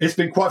it's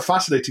been quite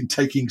fascinating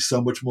taking so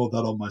much more of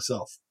that on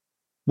myself.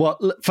 Well,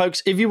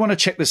 folks, if you want to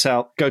check this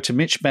out, go to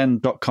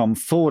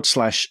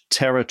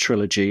mitchbenn.com/Terror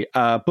Trilogy.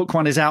 Book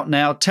 1 is out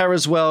now.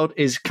 Terror's World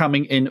is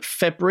coming in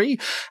February.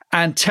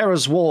 And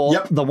Terror's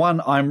War, the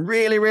one I'm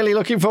really, really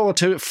looking forward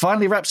to, it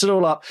finally wraps it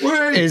all up,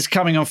 is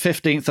coming on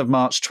 15th of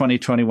March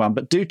 2021.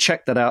 But do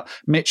check that out.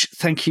 Mitch,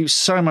 thank you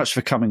so much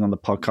for coming on the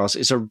podcast.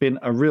 It's been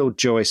a real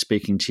joy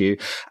speaking to you.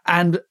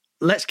 And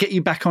let's get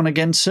you back on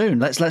again soon.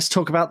 Let's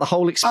talk about the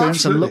whole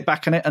experience and look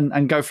back on it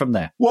and go from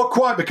there. Well,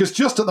 quite, because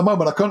just at the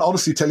moment, I can't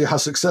honestly tell you how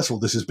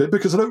successful this has been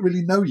because I don't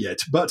really know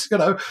yet. But,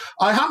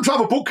 I happen to have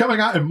a book coming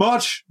out in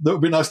March that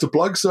would be nice to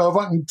plug. So if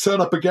I can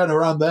turn up again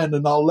around then,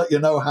 and I'll let you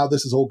know how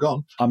this has all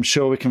gone. I'm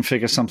sure we can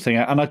figure something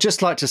out. And I'd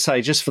just like to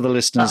say, just for the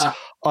listeners,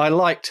 I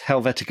liked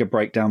Helvetica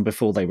Breakdown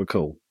before they were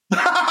cool.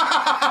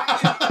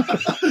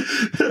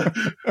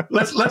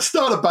 Let's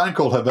start a band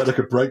called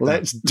Helvetica Breakdown.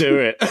 Let's do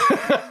it.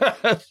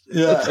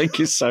 Yeah. Thank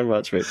you so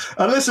much, Mitch.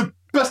 And listen,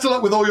 best of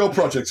luck with all your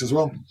projects as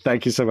well.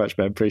 Thank you so much,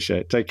 Ben.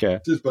 Appreciate it. Take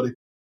care. Cheers, buddy.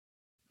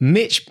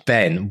 Mitch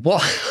Benn,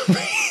 what?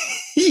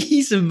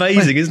 He's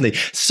amazing, isn't he?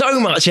 So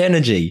much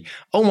energy.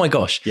 Oh my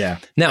gosh. Yeah.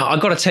 Now,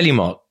 I've got to tell you,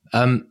 Mark,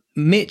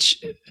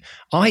 Mitch,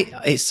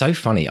 it's so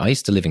funny. I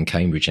used to live in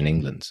Cambridge in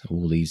England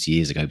all these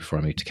years ago before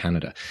I moved to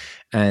Canada.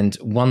 And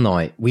one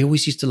night, we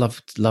always used to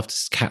love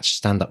to catch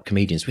stand-up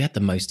comedians. We had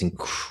the most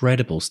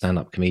incredible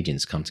stand-up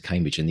comedians come to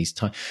Cambridge in these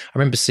times. I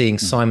remember seeing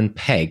Simon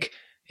Pegg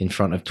in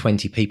front of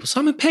 20 people.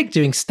 Simon Pegg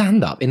doing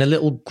stand-up in a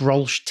little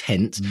Grolsch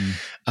tent.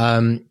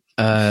 And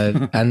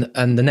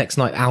the next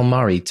night, Al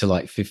Murray to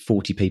like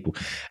 40 people.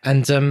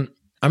 And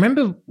I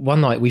remember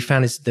one night we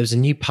found there was a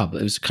new pub.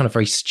 It was kind of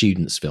very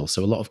Studentsville,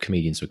 so a lot of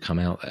comedians would come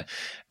out there.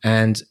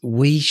 And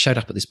we showed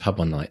up at this pub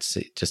one night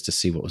just to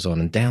see what was on.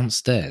 And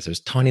downstairs, there was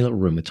a tiny little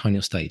room with a tiny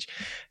little stage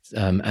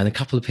and a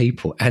couple of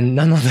people, and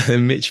none other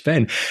than Mitch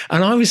Benn.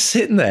 And I was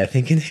sitting there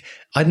thinking,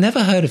 I'd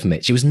never heard of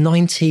Mitch. It was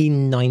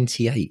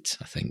 1998,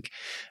 I think.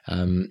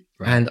 And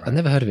I'd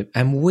never heard of him.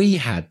 And we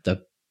had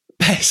the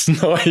best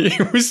night.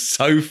 It was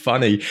so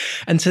funny.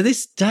 And to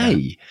this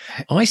day,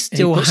 I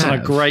still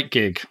have a great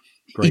gig.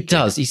 He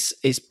does.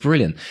 It's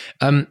brilliant.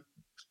 To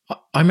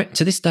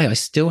this day, I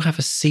still have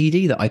a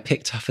CD that I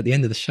picked up at the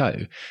end of the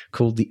show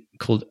called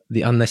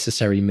the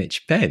Unnecessary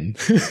Mitch Benn.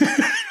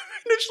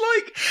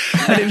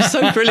 And it was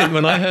so brilliant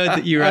when I heard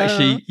that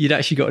you'd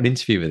actually got an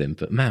interview with him.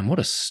 But man, what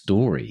a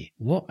story!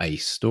 What a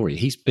story!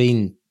 He's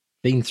been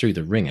through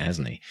the ringer,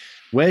 hasn't he?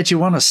 Where do you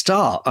want to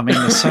start? I mean,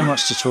 there's so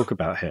much to talk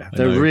about here.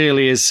 There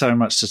really is so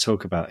much to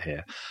talk about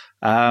here.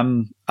 I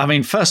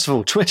mean, first of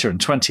all, Twitter in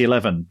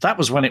 2011, that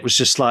was when it was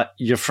just like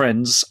your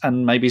friends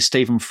and maybe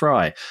Stephen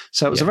Fry.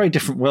 So it was a very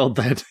different world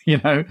then,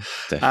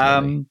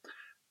 Definitely.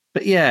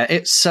 But yeah,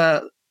 it's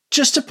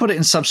just to put it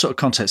in some sort of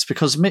context,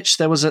 because Mitch,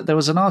 there was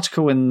an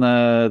article in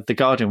the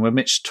Guardian where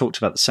Mitch talked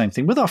about the same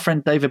thing with our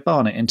friend David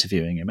Barnett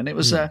interviewing him, and it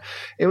was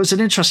an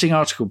interesting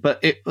article, but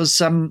it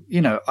was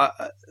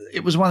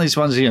it was one of these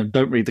ones,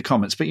 don't read the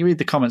comments, but you read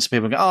the comments and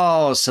people go,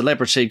 oh,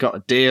 celebrity got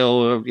a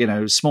deal,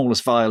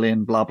 smallest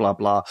violin, blah, blah,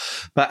 blah.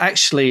 But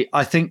actually,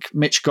 I think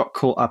Mitch got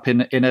caught up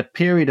in a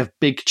period of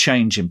big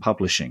change in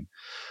publishing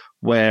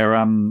where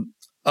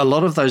a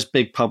lot of those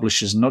big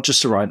publishers, not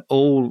just Orion,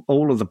 all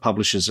of the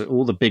publishers,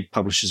 all the big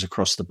publishers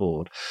across the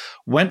board,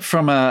 went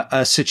from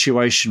a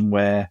situation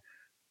where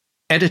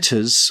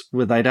editors,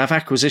 where they'd have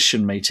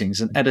acquisition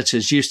meetings and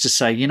editors used to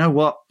say, you know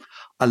what,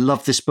 I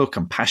love this book,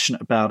 I'm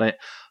passionate about it,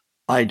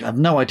 I have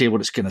no idea what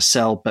it's going to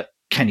sell, but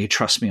can you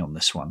trust me on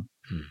this one?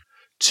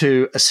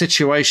 To a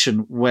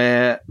situation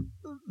where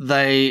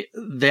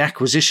the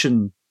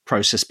acquisition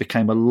process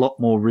became a lot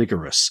more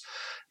rigorous.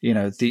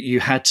 You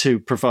had to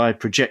provide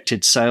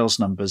projected sales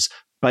numbers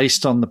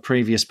based on the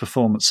previous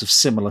performance of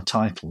similar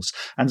titles.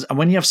 And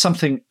when you have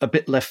something a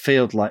bit left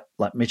field like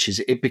Mitch's,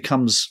 it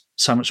becomes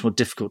so much more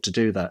difficult to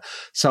do that.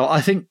 So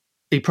I think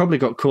he probably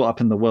got caught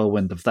up in the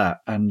whirlwind of that,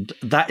 and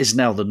that is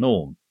now the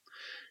norm.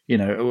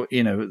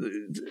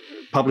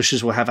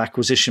 Publishers will have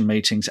acquisition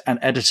meetings, and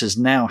editors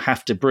now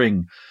have to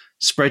bring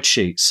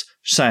spreadsheets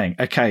saying,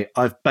 okay,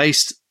 I've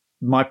based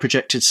my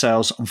projected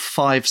sales on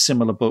 5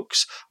 similar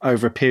books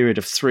over a period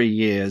of 3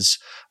 years.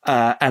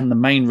 And the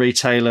main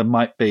retailer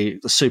might be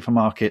the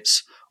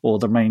supermarkets, or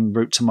the main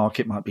route to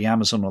market might be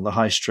Amazon or the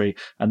high street.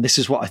 And this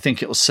is what I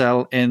think it will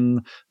sell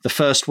in the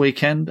first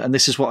weekend. And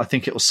this is what I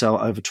think it will sell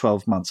over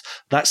 12 months.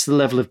 That's the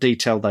level of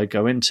detail they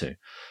go into.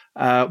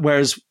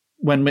 Whereas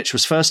when Mitch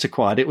was first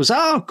acquired, it was,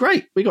 oh,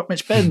 great, we got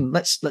Mitch Benn,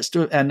 let's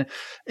do it. And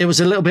it was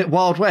a little bit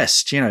Wild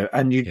West,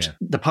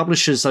 the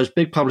publishers, those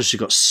big publishers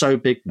got so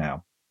big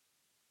now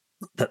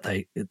that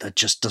that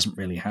just doesn't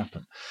really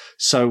happen.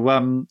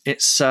 So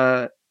it's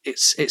an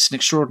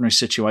extraordinary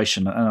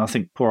situation, and I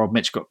think poor old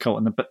Mitch got caught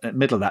in the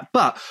middle of that.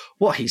 But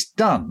what he's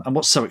done, and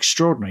what's so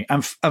extraordinary,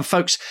 and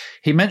folks,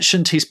 he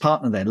mentioned his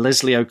partner there,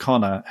 Leslie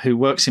O'Connor, who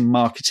works in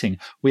marketing.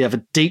 We have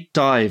a deep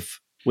dive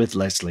with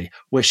Leslie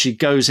where she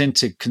goes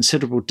into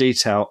considerable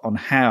detail on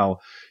how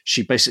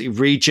she basically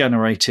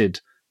regenerated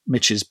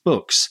Mitch's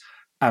books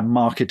and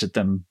marketed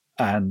them,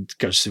 and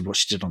goes through what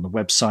she did on the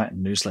website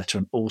and newsletter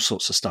and all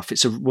sorts of stuff.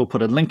 We'll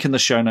put a link in the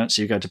show notes.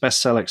 So you go to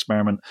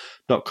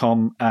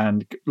bestsellerexperiment.com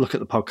and look at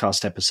the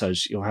podcast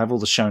episodes. You'll have all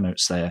the show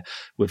notes there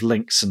with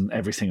links and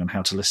everything on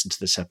how to listen to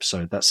this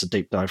episode. That's a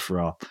deep dive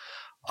for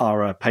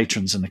our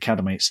patrons and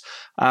academies.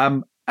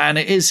 And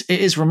it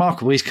is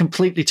remarkable. He's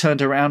completely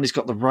turned around. He's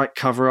got the right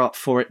cover art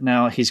for it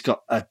now. He's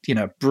got a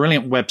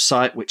brilliant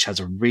website which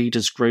has a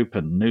readers group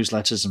and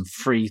newsletters and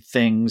free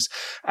things.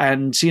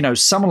 And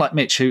someone like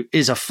Mitch, who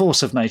is a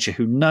force of nature,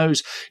 who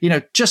knows,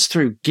 just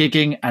through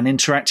gigging and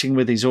interacting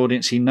with his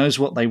audience, he knows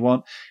what they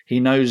want. He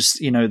knows,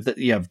 that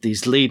you have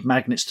these lead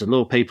magnets to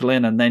lure people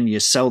in, and then you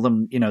sell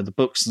them, the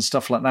books and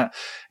stuff like that.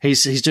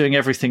 He's doing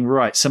everything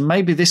right. So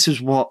maybe this is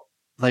what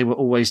they were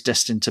always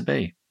destined to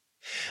be.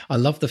 I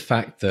love the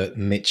fact that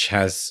Mitch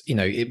has,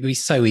 it'd be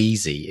so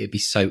easy. It'd be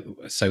so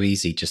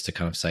easy just to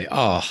kind of say,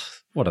 oh,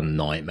 what a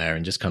nightmare,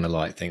 and just kind of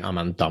like think,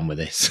 I'm done with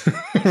this,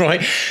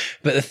 right?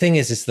 But the thing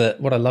is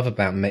that what I love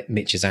about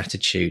Mitch's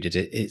attitude is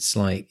it's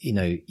like,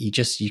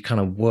 you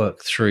kind of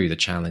work through the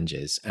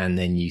challenges, and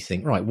then you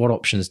think, right, what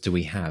options do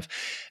we have?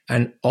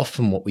 And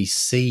often what we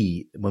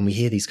see when we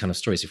hear these kind of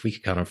stories, if we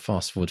could kind of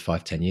fast forward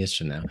 5-10 years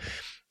from now,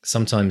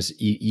 sometimes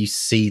you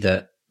see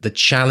that the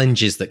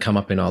challenges that come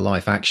up in our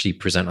life actually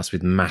present us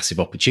with massive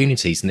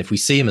opportunities. And if we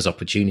see them as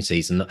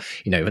opportunities, and,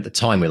 at the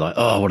time we're like,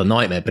 oh, what a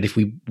nightmare. But if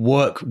we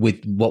work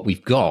with what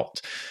we've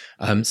got,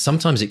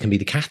 sometimes it can be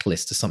the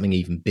catalyst to something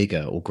even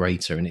bigger or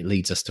greater. And it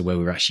leads us to where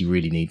we're actually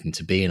really needing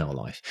to be in our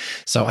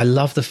life. So I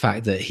love the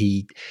fact that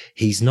he's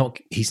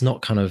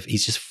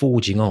just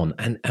forging on.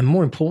 And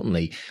more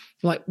importantly,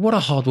 like, what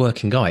a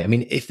hardworking guy. I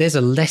mean, if there's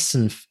a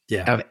lesson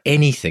of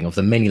anything, of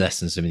the many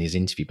lessons in his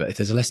interview, but if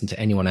there's a lesson to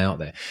anyone out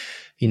there,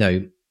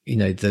 the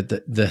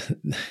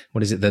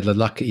what is it? The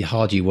lucky,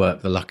 harder you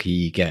work, the luckier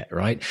you get,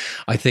 right?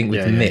 I think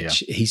with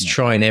Mitch, he's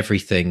trying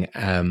everything,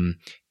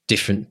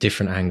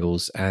 different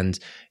angles, and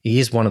he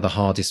is one of the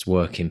hardest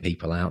working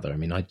people out there. I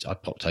mean, I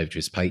popped over to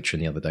his Patreon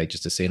the other day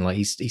just to see, and like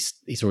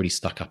he's already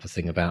stuck up a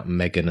thing about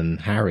Meghan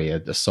and Harry,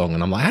 a song,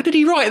 and I'm like, how did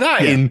he write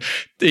that in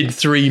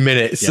 3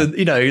 minutes?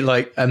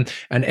 And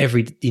and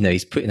every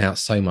he's putting out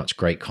so much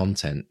great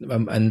content,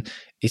 and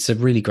it's a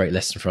really great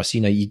lesson for us.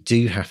 You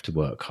do have to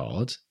work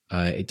hard.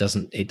 It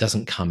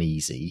doesn't come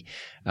easy,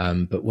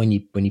 but when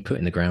you put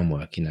in the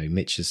groundwork,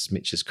 Mitch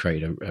has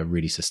created a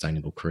really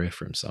sustainable career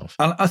for himself.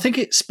 And I think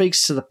it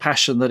speaks to the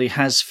passion that he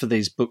has for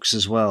these books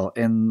as well.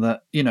 In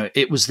that,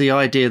 it was the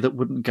idea that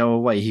wouldn't go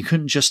away. He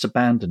couldn't just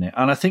abandon it.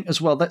 And I think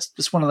as well,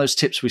 that's one of those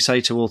tips we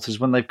say to authors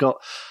when they've got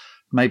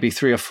maybe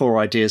 3 or 4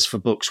 ideas for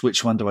books.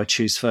 Which one do I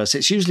choose first?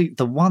 It's usually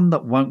the one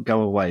that won't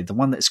go away, the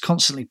one that's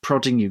constantly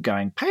prodding you,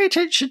 going, pay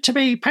attention to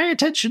me, pay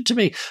attention to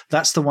me.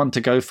 That's the one to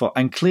go for.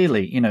 And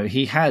clearly,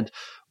 he had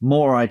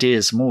more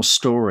ideas, more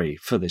story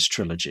for this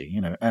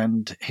trilogy,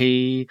 and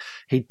he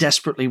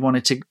desperately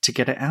wanted to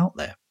get it out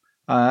there.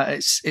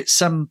 It's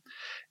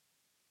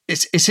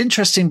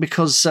interesting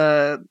because,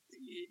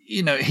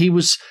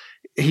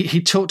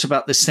 he talked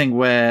about this thing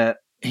where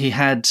he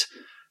had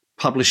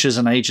publishers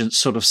and agents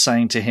sort of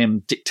saying to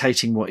him,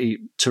 dictating what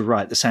to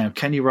write. They're saying,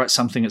 can you write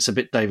something that's a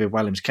bit David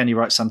Walliams? Can you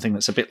write something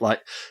that's a bit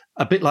like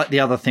the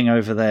other thing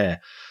over there?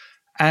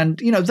 And,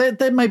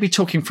 they're maybe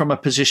talking from a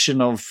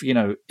position of,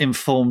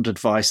 informed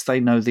advice. They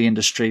know the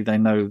industry. They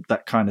know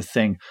that kind of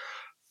thing.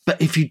 But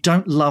if you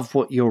don't love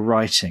what you're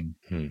writing,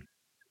 and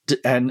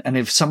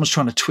if someone's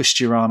trying to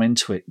twist your arm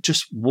into it,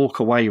 just walk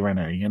away,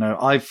 René.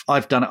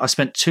 I've done it. I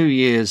spent 2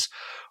 years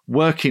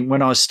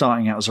when I was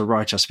starting out as a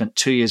writer, I spent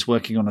 2 years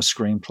working on a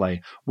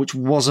screenplay, which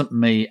wasn't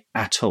me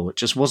at all. It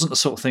just wasn't the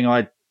sort of thing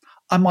I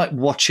might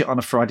watch it on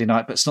a Friday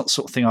night, but it's not the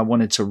sort of thing I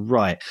wanted to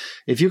write.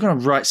 If you're going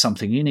to write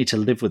something, you need to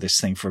live with this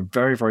thing for a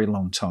very, very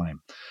long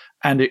time.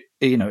 And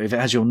if it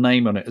has your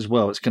name on it as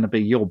well, it's going to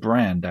be your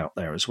brand out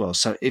there as well.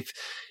 So if,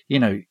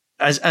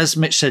 as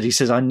Mitch said, he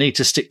says, I need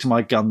to stick to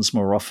my guns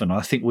more often.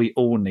 I think we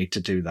all need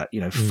to do that.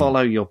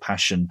 Follow your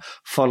passion,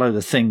 follow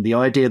the thing, the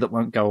idea that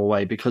won't go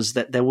away, because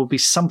there will be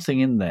something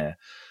in there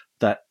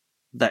that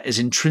is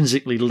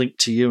intrinsically linked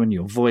to you and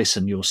your voice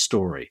and your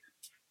story.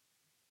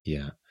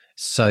 Yeah.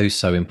 So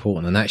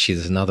important. And actually,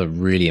 there's another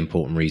really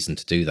important reason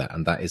to do that.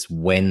 And that is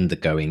when the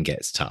going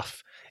gets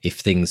tough. If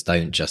things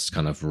don't just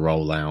kind of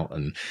roll out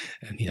and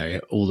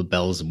all the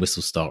bells and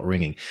whistles start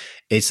ringing,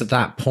 it's at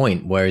that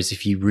point. Whereas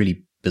if you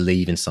really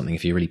believe in something,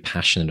 if you're really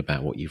passionate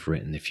about what you've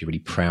written, if you're really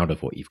proud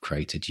of what you've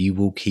created, you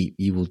will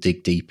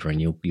dig deeper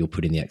and you'll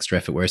put in the extra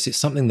effort. Whereas it's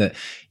something that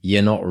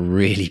you're not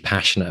really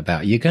passionate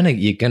about, you're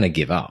gonna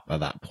give up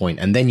at that point,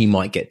 and then you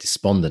might get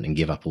despondent and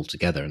give up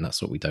altogether. And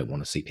that's what we don't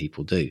want to see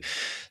people do.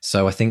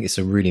 So I think it's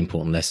a really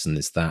important lesson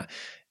is that,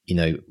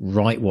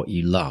 write what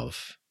you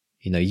love.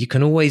 You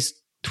can always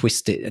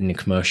twist it in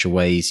commercial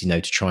ways, to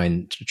try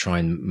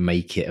and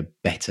make it a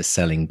better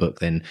selling book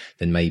than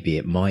maybe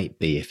it might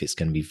be if it's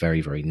going to be very,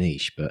 very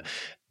niche. But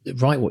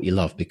write what you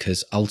love,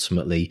 because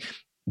ultimately,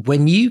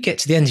 when you get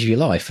to the end of your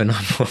life, and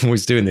I'm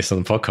always doing this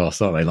on the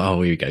podcast, aren't I? Like,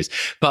 oh, here he goes.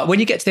 But when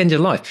you get to the end of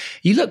your life,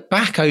 you look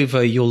back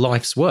over your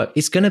life's work.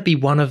 It's going to be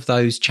one of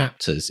those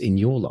chapters in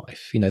your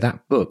life,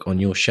 that book on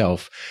your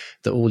shelf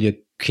that all your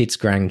kids,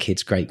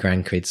 grandkids, great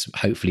grandkids,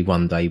 hopefully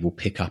one day will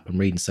pick up and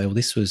read and say, well,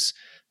 this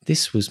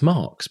was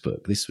Mark's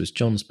book, this was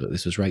John's book,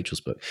 this was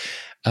Rachel's book.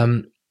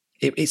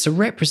 It's a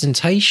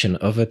representation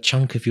of a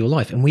chunk of your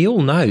life. And we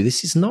all know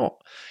this is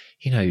not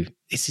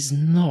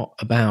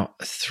about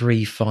a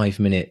 3, 5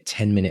 minute,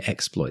 10-minute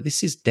exploit.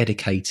 This is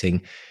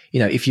dedicating,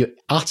 if you're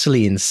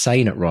utterly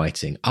insane at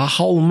writing, a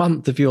whole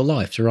month of your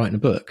life to writing a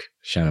book,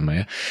 Shannon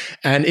Mayer.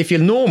 And if you're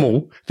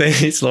normal, then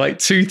it's like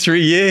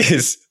 2-3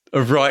 years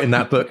of writing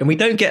that book. And we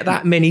don't get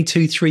that many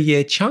 2-3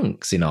 year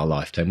chunks in our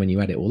lifetime when you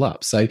add it all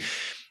up. So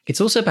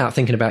it's also about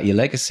thinking about your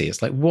legacy.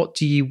 It's like, what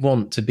do you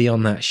want to be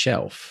on that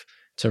shelf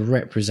to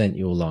represent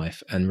your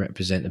life and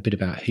represent a bit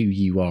about who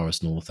you are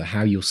as an author,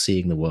 how you're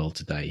seeing the world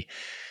today.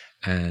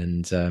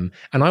 And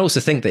I also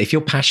think that if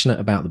you're passionate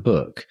about the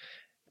book,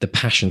 the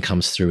passion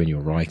comes through in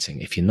your writing.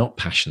 If you're not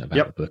passionate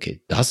about the book,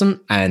 it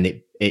doesn't.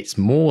 And it's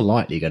more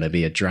likely going to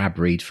be a drab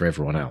read for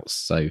everyone else.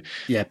 So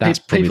yeah, that's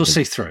people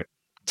see through it.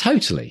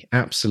 Totally.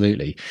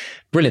 Absolutely.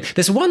 Brilliant.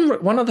 There's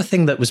one other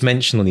thing that was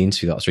mentioned on the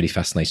interview that I was really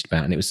fascinated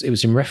about. And it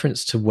was in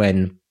reference to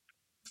when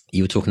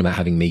you were talking about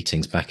having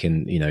meetings back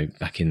in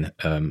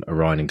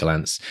Orion and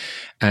Glance,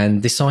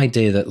 and this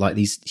idea that like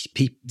these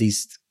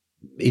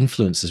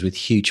influencers with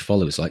huge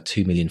followers, like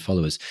 2 million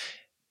followers,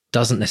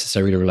 doesn't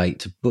necessarily relate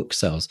to book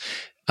sales.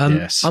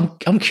 Yes.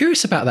 I'm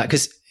curious about that,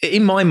 because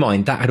in my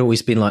mind that had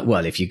always been like,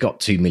 well, if you've got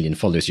 2 million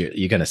followers,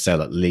 you're going to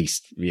sell at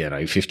least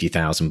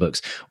 50,000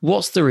 books.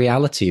 What's the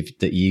reality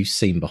that you've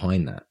seen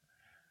behind that?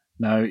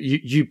 No,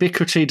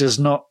 ubiquity does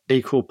not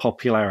equal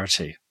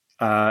popularity.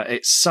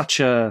 It's such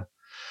a,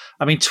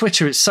 I mean,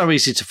 Twitter, it's so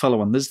easy to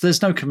follow on.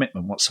 There's no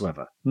commitment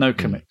whatsoever. No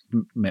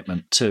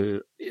commitment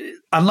to,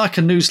 unlike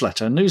a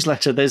newsletter. A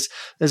newsletter, there's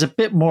a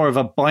bit more of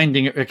a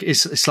binding.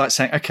 It's like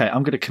saying, okay,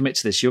 I'm going to commit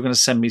to this. You're going to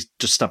send me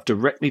just stuff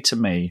directly to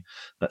me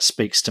that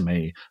speaks to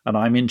me, and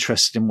I'm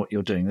interested in what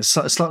you're doing. There's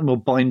a slightly more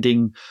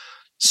binding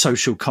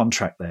social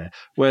contract there.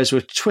 Whereas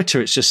with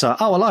Twitter, it's just oh,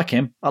 I like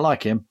him, I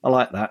like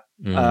that.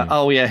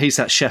 Oh yeah, he's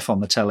that chef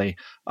on the telly.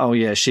 Oh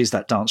yeah, she's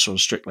that dancer on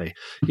Strictly.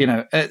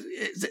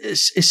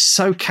 It's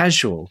so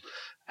casual.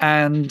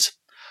 And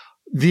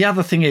the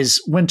other thing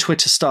is, when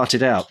Twitter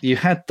started out, you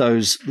had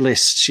those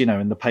lists,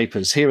 in the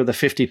papers. Here are the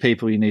 50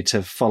 people you need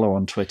to follow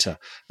on Twitter.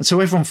 And so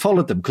everyone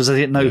followed them because they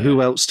didn't know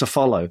who else to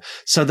follow.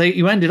 So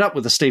you ended up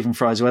with the Stephen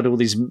Frys who had all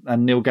these,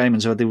 and Neil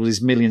Gaiman's who had all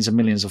these millions and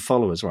millions of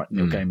followers, right?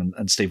 Neil Gaiman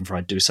and Stephen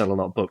Fry do sell a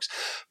lot of books.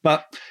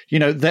 But,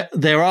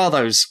 there are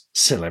those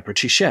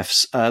celebrity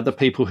chefs, the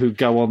people who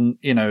go on,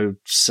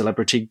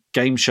 celebrity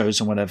game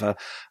shows and whatever.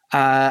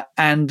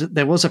 And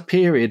there was a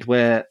period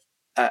where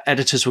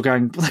editors were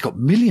going, well, they've got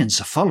millions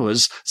of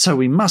followers, so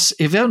we must,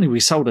 if only we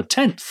sold a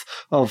 10th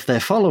of their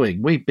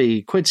following, we'd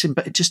be quitting.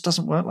 But it just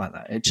doesn't work like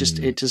that. It just,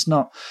 it does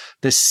not.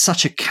 There's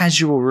such a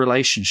casual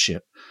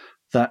relationship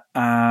that,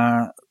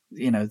 the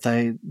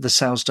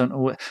sales don't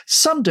always,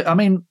 some do. I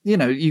mean,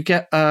 you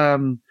get,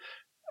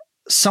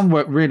 some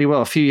work really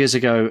well. A few years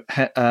ago,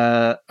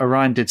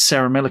 Orion did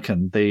Sarah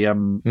Millican,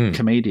 the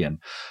comedian.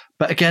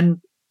 But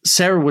again,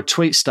 Sarah would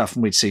tweet stuff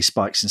and we'd see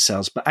spikes in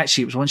sales, but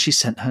actually it was when she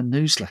sent her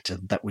newsletter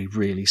that we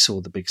really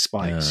saw the big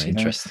spikes.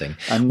 Interesting.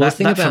 And that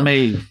for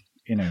me,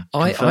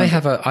 I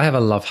have a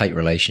love-hate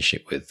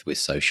relationship with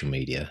social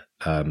media.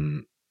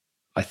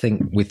 I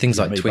think with things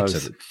like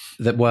Twitter,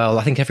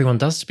 I think everyone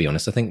does, to be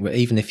honest. I think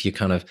even if you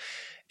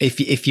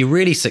if you're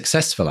really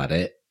successful at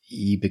it,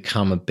 you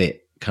become a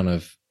bit kind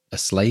of a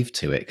slave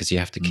to it because you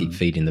have to keep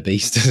feeding the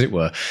beast, as it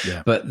were.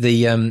 Yeah. But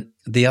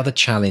the other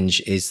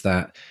challenge is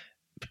that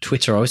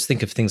Twitter, I always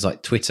think of things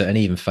like Twitter and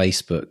even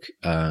Facebook,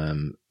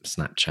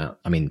 Snapchat,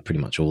 I mean, pretty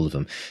much all of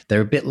them.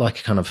 They're a bit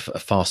like a kind of a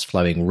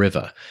fast-flowing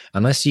river.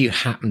 Unless you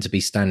happen to be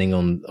standing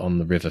on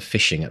the river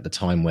fishing at the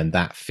time when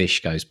that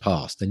fish goes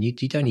past, then you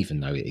don't even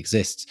know it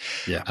exists.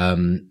 Yeah.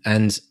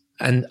 And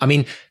I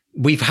mean,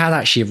 we've had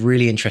actually a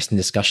really interesting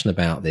discussion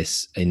about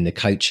this in the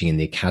coaching in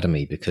the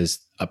academy, because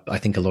I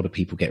think a lot of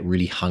people get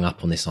really hung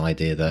up on this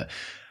idea that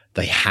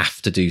they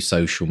have to do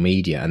social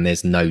media and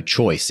there's no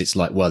choice. It's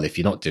like, well, if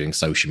you're not doing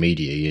social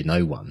media, you're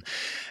no one.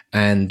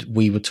 And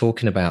we were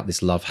talking about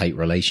this love-hate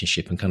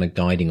relationship and kind of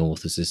guiding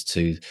authors as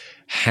to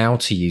how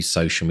to use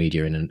social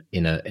media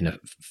in a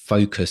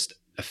focused,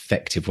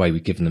 effective way.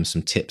 We've given them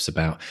some tips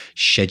about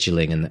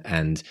scheduling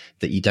and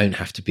that you don't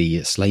have to be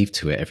a slave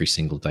to it every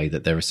single day,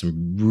 that there are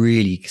some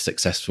really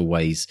successful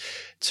ways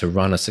to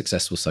run a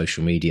successful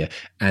social media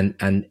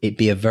and it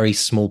be a very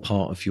small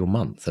part of your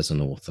month as an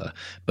author,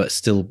 but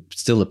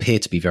still appear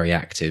to be very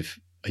active,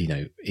 you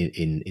know,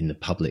 in the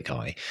public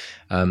eye.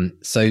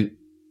 So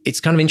it's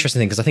kind of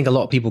interesting because I think a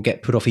lot of people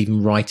get put off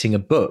even writing a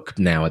book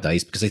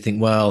nowadays because they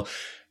think, well,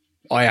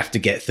 I have to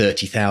get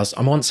 30,000.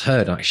 I once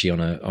heard actually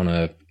on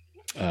a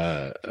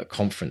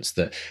conference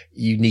that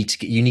you need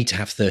to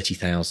have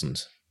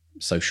 30,000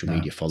 social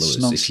media followers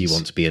if you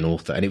want to be an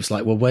author. And it was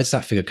like, well, where's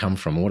that figure come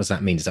from? And what does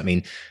that mean? Does that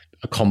mean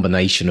a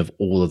combination of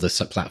all of the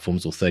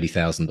platforms or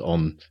 30,000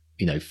 on,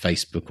 you know,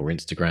 Facebook or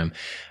Instagram?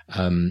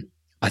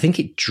 I think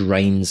it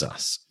drains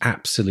us,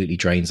 absolutely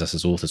drains us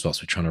as authors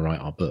whilst we're trying to write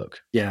our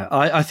book. Yeah,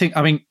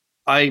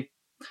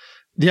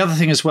 the other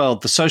thing as well,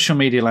 the social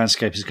media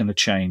landscape is going to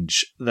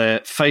change.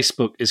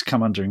 Facebook has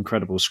come under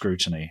incredible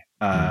scrutiny.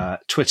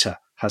 Twitter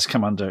has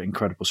come under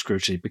incredible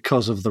scrutiny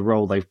because of the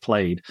role they've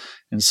played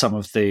in some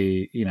of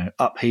the, you know,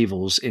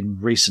 upheavals in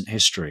recent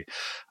history,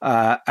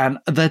 and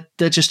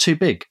they're just too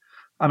big.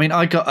 I mean,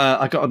 I got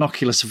an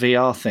Oculus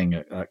VR thing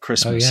at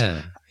Christmas,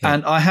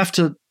 and I have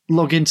to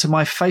log into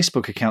my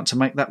Facebook account to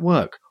make that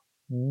work.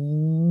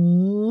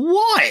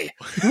 Why?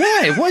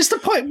 What's the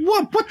point?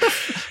 What the?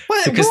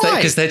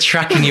 Because they're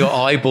tracking your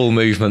eyeball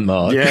movement,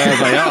 Mark. Yeah,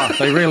 they are.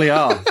 They really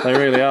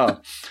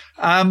are.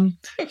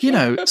 You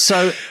know,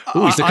 so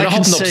he's looking at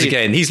Hobnobs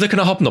again. He's looking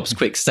at Hobnobs.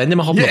 Quick, send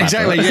him a Hobnob. Yeah,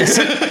 exactly.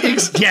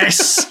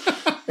 Yes.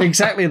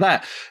 Exactly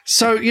that.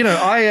 So, you know,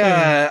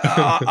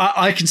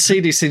 I can see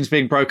these things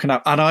being broken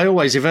up, and I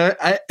always, if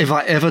I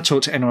ever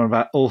talk to anyone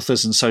about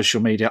authors and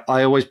social media,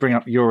 I always bring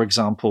up your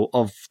example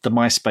of the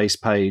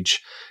MySpace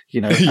page, you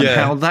know, and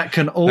how that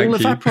can all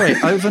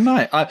evaporate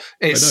overnight.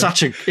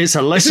 It's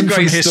a lesson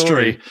from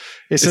history.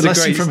 It's a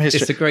lesson from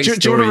history. It's a great story.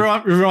 Do you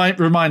want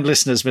to remind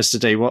listeners, Mr.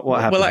 D, what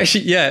happened? Well,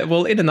 actually, yeah.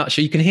 Well, in a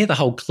nutshell, you can hear the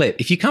whole clip.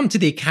 If you come to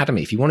the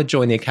Academy, if you want to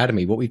join the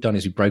Academy, what we've done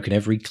is we've broken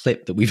every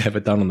clip that we've ever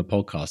done on the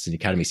podcast in the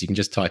Academy. So you can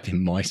just type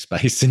in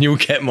MySpace and you'll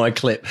get my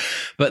clip.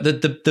 But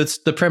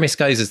the premise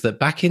goes is that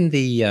back in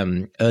the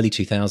early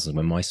 2000s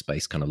when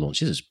MySpace kind of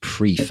launched, this was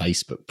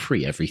pre-Facebook,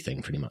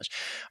 pre-everything pretty much.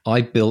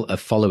 I built a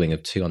following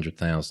of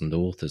 200,000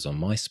 authors on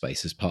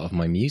MySpace as part of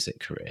my music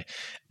career.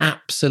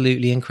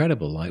 Absolutely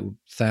incredible, like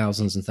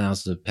thousands and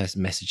thousands of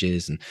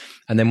messages.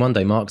 And then one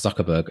day Mark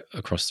Zuckerberg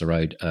across the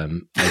road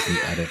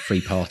had a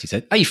free party,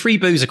 said, hey, free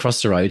booze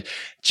across the road,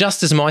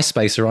 just as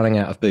MySpace are running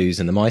out of booze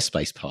in the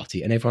MySpace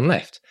party, and everyone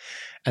left.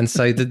 And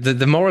so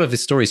the moral of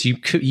this story is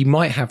you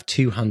might have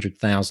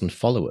 200,000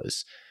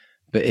 followers,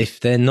 but if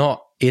they're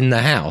not in the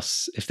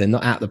house, if they're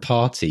not at the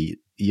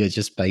party, you're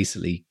just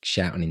basically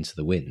shouting into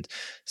the wind.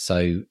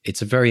 So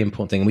it's a very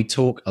important thing. And we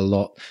talk a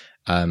lot.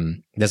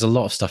 There's a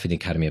lot of stuff in the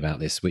Academy about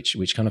this, which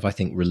kind of, I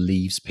think,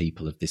 relieves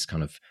people of this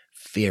kind of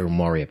fear and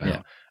worry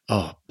about,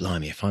 oh,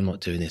 blimey, if I'm not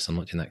doing this, I'm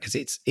not doing that.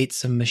 Because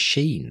it's a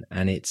machine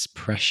and it's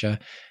pressure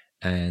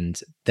and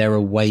there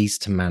are ways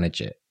to manage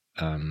it.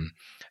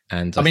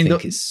 And I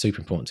think it's super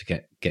important to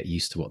get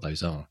used to what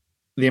those are.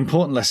 The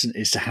important lesson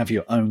is to have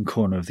your own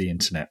corner of the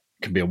internet.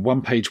 It can be a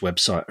one-page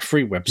website, a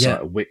free website,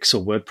 a Wix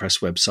or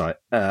WordPress website,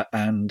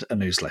 and a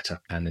newsletter.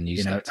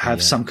 You know,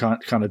 have some kind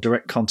of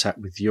direct contact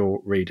with your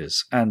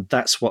readers. And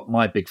that's what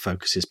my big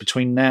focus is.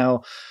 Between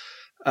now,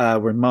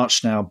 we're in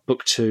March now,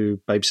 book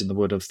 2, Babes in the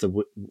Wood of the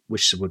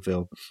Wishes of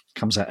Woodville,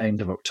 comes out end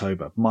of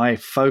October. My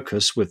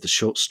focus with the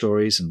short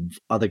stories and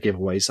other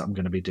giveaways that I'm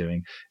going to be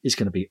doing is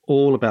going to be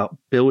all about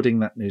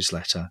building that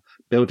newsletter,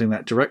 building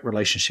that direct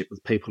relationship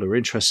with people who are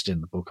interested in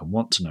the book and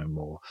want to know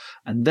more.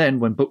 And then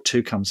when book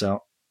 2 comes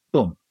out,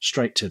 boom,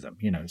 straight to them,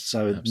 you know.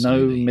 So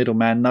Absolutely. No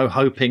middleman, no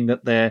hoping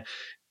that they're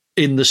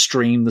in the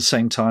stream the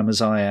same time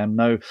as I am.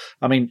 No,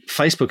 I mean,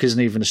 Facebook isn't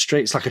even a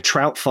street. It's like a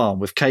trout farm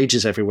with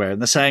cages everywhere. And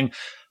they're saying,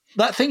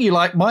 that thing you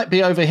like might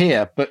be over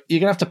here, but you're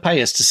going to have to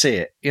pay us to see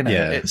it. You know,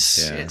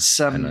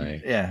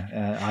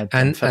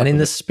 and in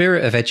the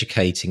spirit of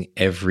educating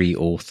every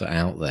author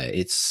out there,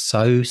 it's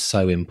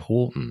so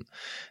important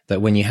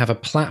that when you have a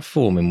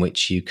platform in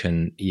which you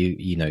can,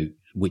 you know,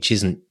 which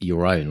isn't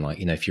your own. Like,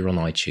 if you're on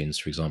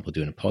iTunes, for example,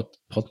 doing a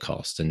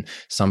podcast, and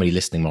somebody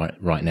listening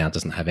right now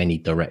doesn't have any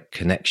direct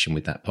connection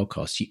with that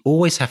podcast, you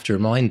always have to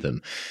remind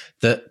them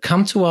that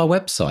come to our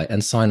website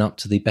and sign up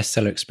to the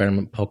Bestseller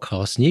Experiment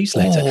podcast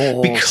newsletter,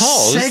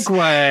 because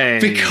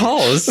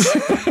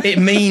it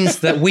means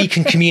that we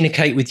can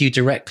communicate with you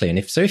directly. And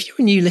if you're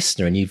a new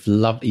listener and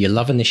you're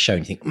loving this show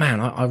and you think, man,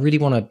 I really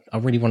want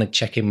to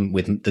check in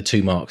with the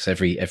two Marks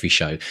every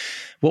show,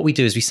 what we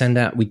do is we send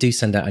out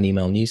an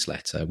email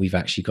newsletter. We've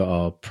actually got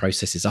our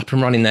processes up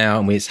and running now,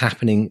 and it's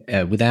happening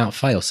without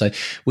fail. So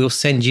we'll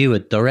send you a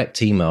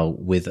direct email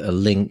with a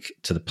link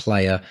to the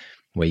player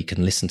where you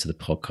can listen to the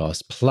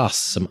podcast, plus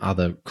some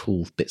other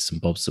cool bits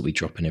and bobs that we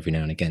drop in every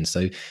now and again.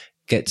 So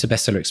get to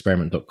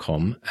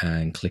bestsellerexperiment.com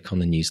and click on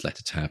the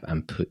newsletter tab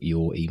and put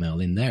your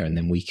email in there, and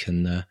then we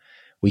can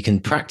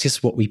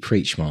practice what we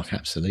preach, Mark.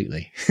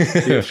 Absolutely.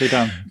 Beautifully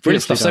done.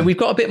 Brilliant stuff. So we've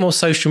got a bit more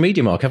social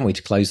media, Mark, haven't we,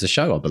 to close the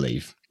show, I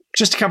believe?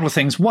 Just a couple of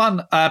things.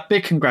 One,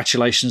 big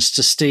congratulations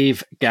to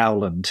Steve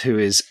Gowland, who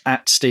is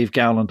at Steve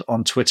Gowland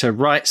on Twitter,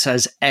 writes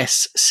as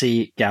SC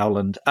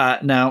Gowland.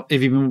 Now,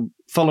 if you've been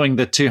following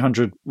the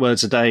 200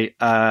 words a day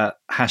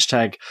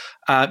hashtag,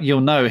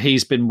 you'll know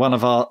he's been one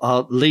of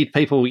our lead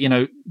people,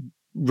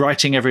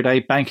 writing every day,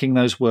 banking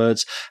those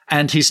words.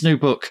 And his new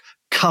book,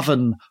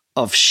 Coven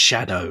of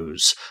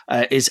Shadows,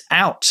 is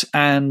out,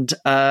 and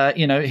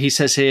he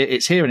says here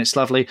it's here and it's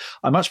lovely.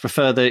 I much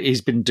prefer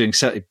he's been doing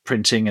certain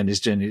printing and is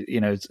doing,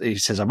 he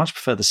says I much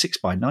prefer the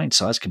 6x9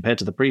 size compared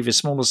to the previous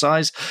smaller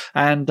size,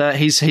 and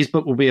his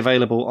book will be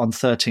available on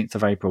 13th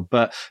of April.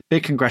 But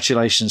big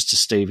congratulations to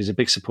Steve. He's a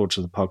big supporter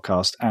of the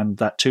podcast, and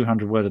that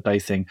 200 word a day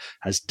thing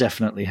has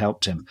definitely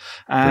helped him.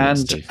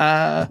 And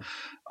I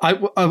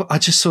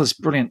just saw this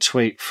brilliant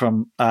tweet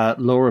from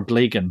Laura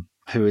Blegan,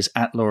 who is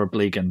at Laura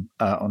Blegan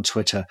on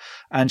Twitter.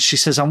 And she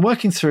says, I'm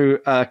working through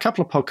a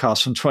couple of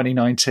podcasts from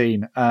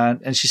 2019.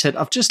 And she said,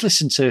 I've just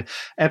listened to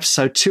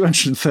episode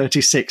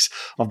 236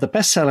 of the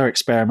Bestseller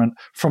Experiment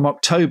from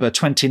October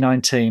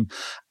 2019.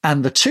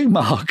 And the two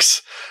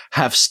Marks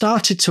have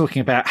started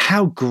talking about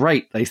how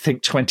great they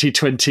think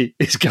 2020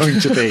 is going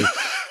to be.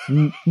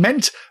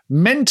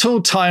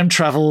 Mental time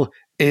travel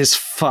is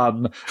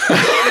fun.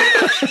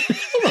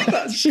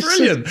 That's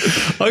brilliant.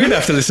 I'm going to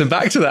have to listen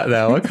back to that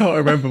now. I can't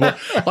remember what.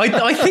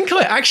 I think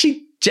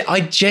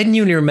I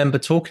genuinely remember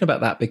talking about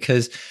that,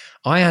 because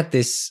I had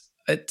this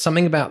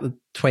something about the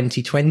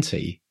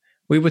 2020.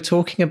 We were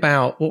talking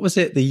about, what was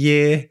it? The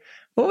year.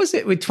 What was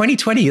it with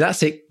 2020?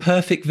 That's it.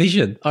 Perfect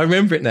vision. I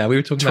remember it now. We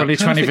were talking about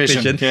 2020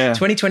 vision. Yeah.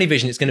 2020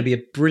 vision. It's going to be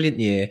a brilliant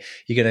year.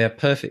 You're going to have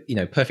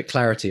perfect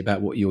clarity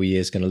about what your year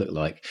is going to look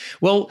like.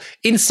 Well,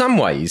 in some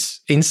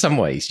ways,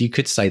 you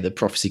could say that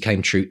prophecy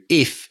came true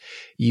if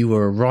you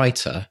were a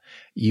writer,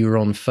 you were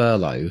on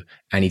furlough,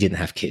 and you didn't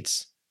have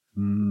kids.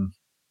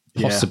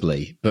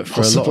 Possibly, but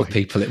for a lot of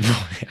people, it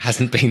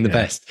hasn't been the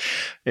best.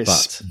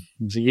 It's a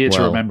year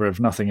to remember, if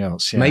nothing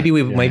else. Yeah. Maybe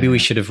we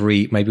should have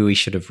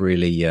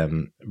really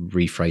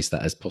rephrased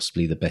that as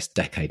possibly the best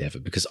decade ever,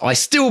 because I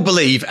still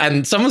believe,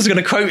 and someone's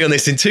going to quote me on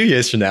this in 2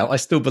 years from now, I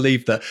still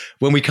believe that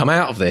when we come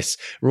out of this,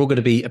 we're all going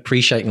to be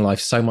appreciating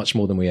life so much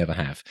more than we ever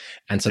have,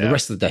 and so the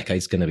rest of the decade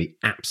is going to be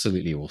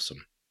absolutely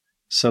awesome.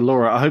 So,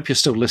 Laura, I hope you're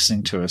still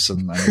listening to us,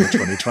 and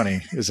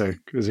 2020 is a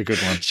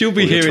good one. She'll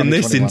be hearing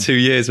this in 2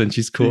 years when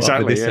she's caught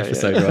up with this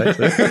episode, right?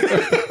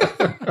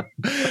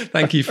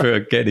 Thank you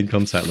for getting in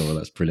contact, Laura.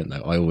 That's brilliant,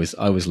 though. I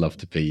always love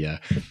to be.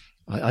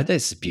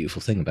 It's a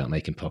beautiful thing about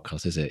making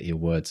podcasts, is it? Your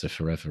words are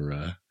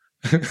forever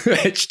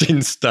etched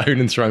in stone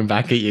and thrown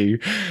back at you.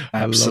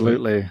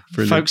 Absolutely.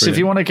 Folks, if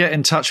you want to get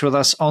in touch with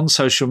us on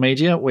social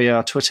media, we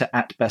are Twitter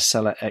at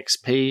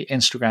BestsellerXP,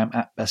 Instagram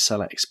at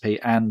BestsellerXP,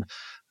 and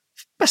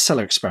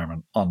Bestseller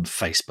Experiment on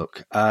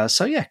Facebook.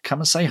 Come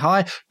and say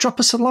hi. Drop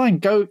us a line.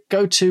 Go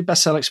to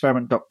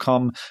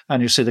bestsellerexperiment.com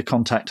and you'll see the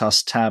Contact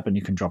Us tab, and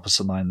you can drop us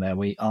a line there.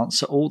 We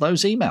answer all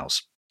those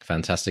emails.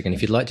 Fantastic. And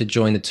if you'd like to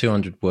join the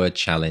 200-word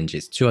challenge,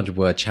 it's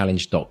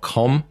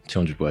 200wordchallenge.com,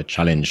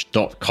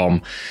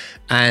 200wordchallenge.com.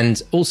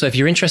 And also, if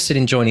you're interested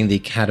in joining the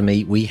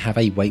Academy, we have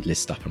a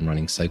waitlist up and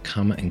running. So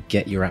come and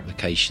get your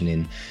application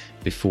in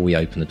before we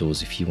open the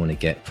doors if you want to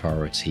get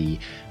priority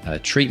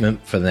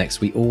treatment for the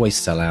next. We always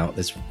sell out.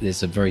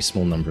 There's a very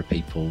small number of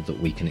people that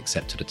we can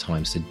accept at a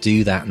time. So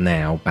do that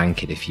now.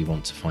 Bank it if you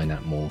want to find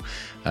out more.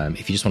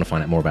 If you just want to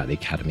find out more about the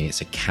Academy,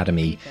 it's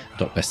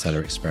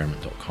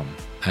academy.bestsellerexperiment.com.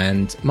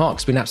 And Mark,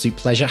 it's been an absolute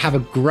pleasure. Have a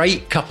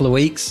great couple of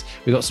weeks.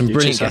 We've got some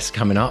brilliant guests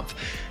coming up,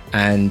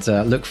 and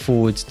look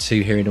forward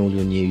to hearing all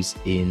your news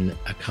in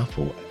a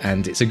couple.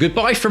 And it's a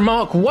goodbye from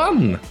Mark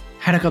 1.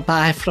 And a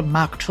goodbye from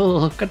Mark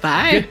 2.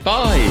 Goodbye.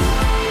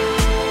 Goodbye.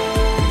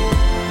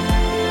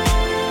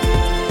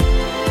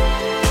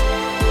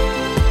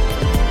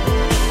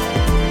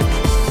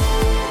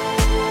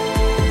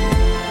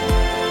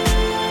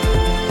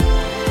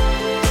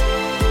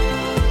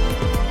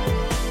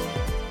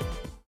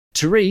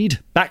 To read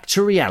Back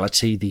to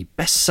Reality, the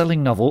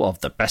best-selling novel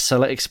of the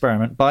Bestseller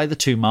Experiment by the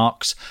two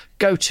Marks,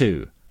 go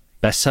to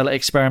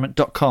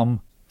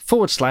bestsellerexperiment.com/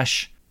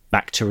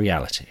 back to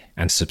reality.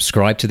 And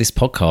subscribe to this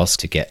podcast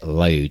to get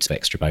loads of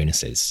extra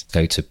bonuses.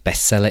 Go to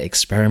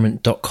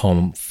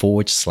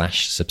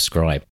bestsellerexperiment.com/subscribe.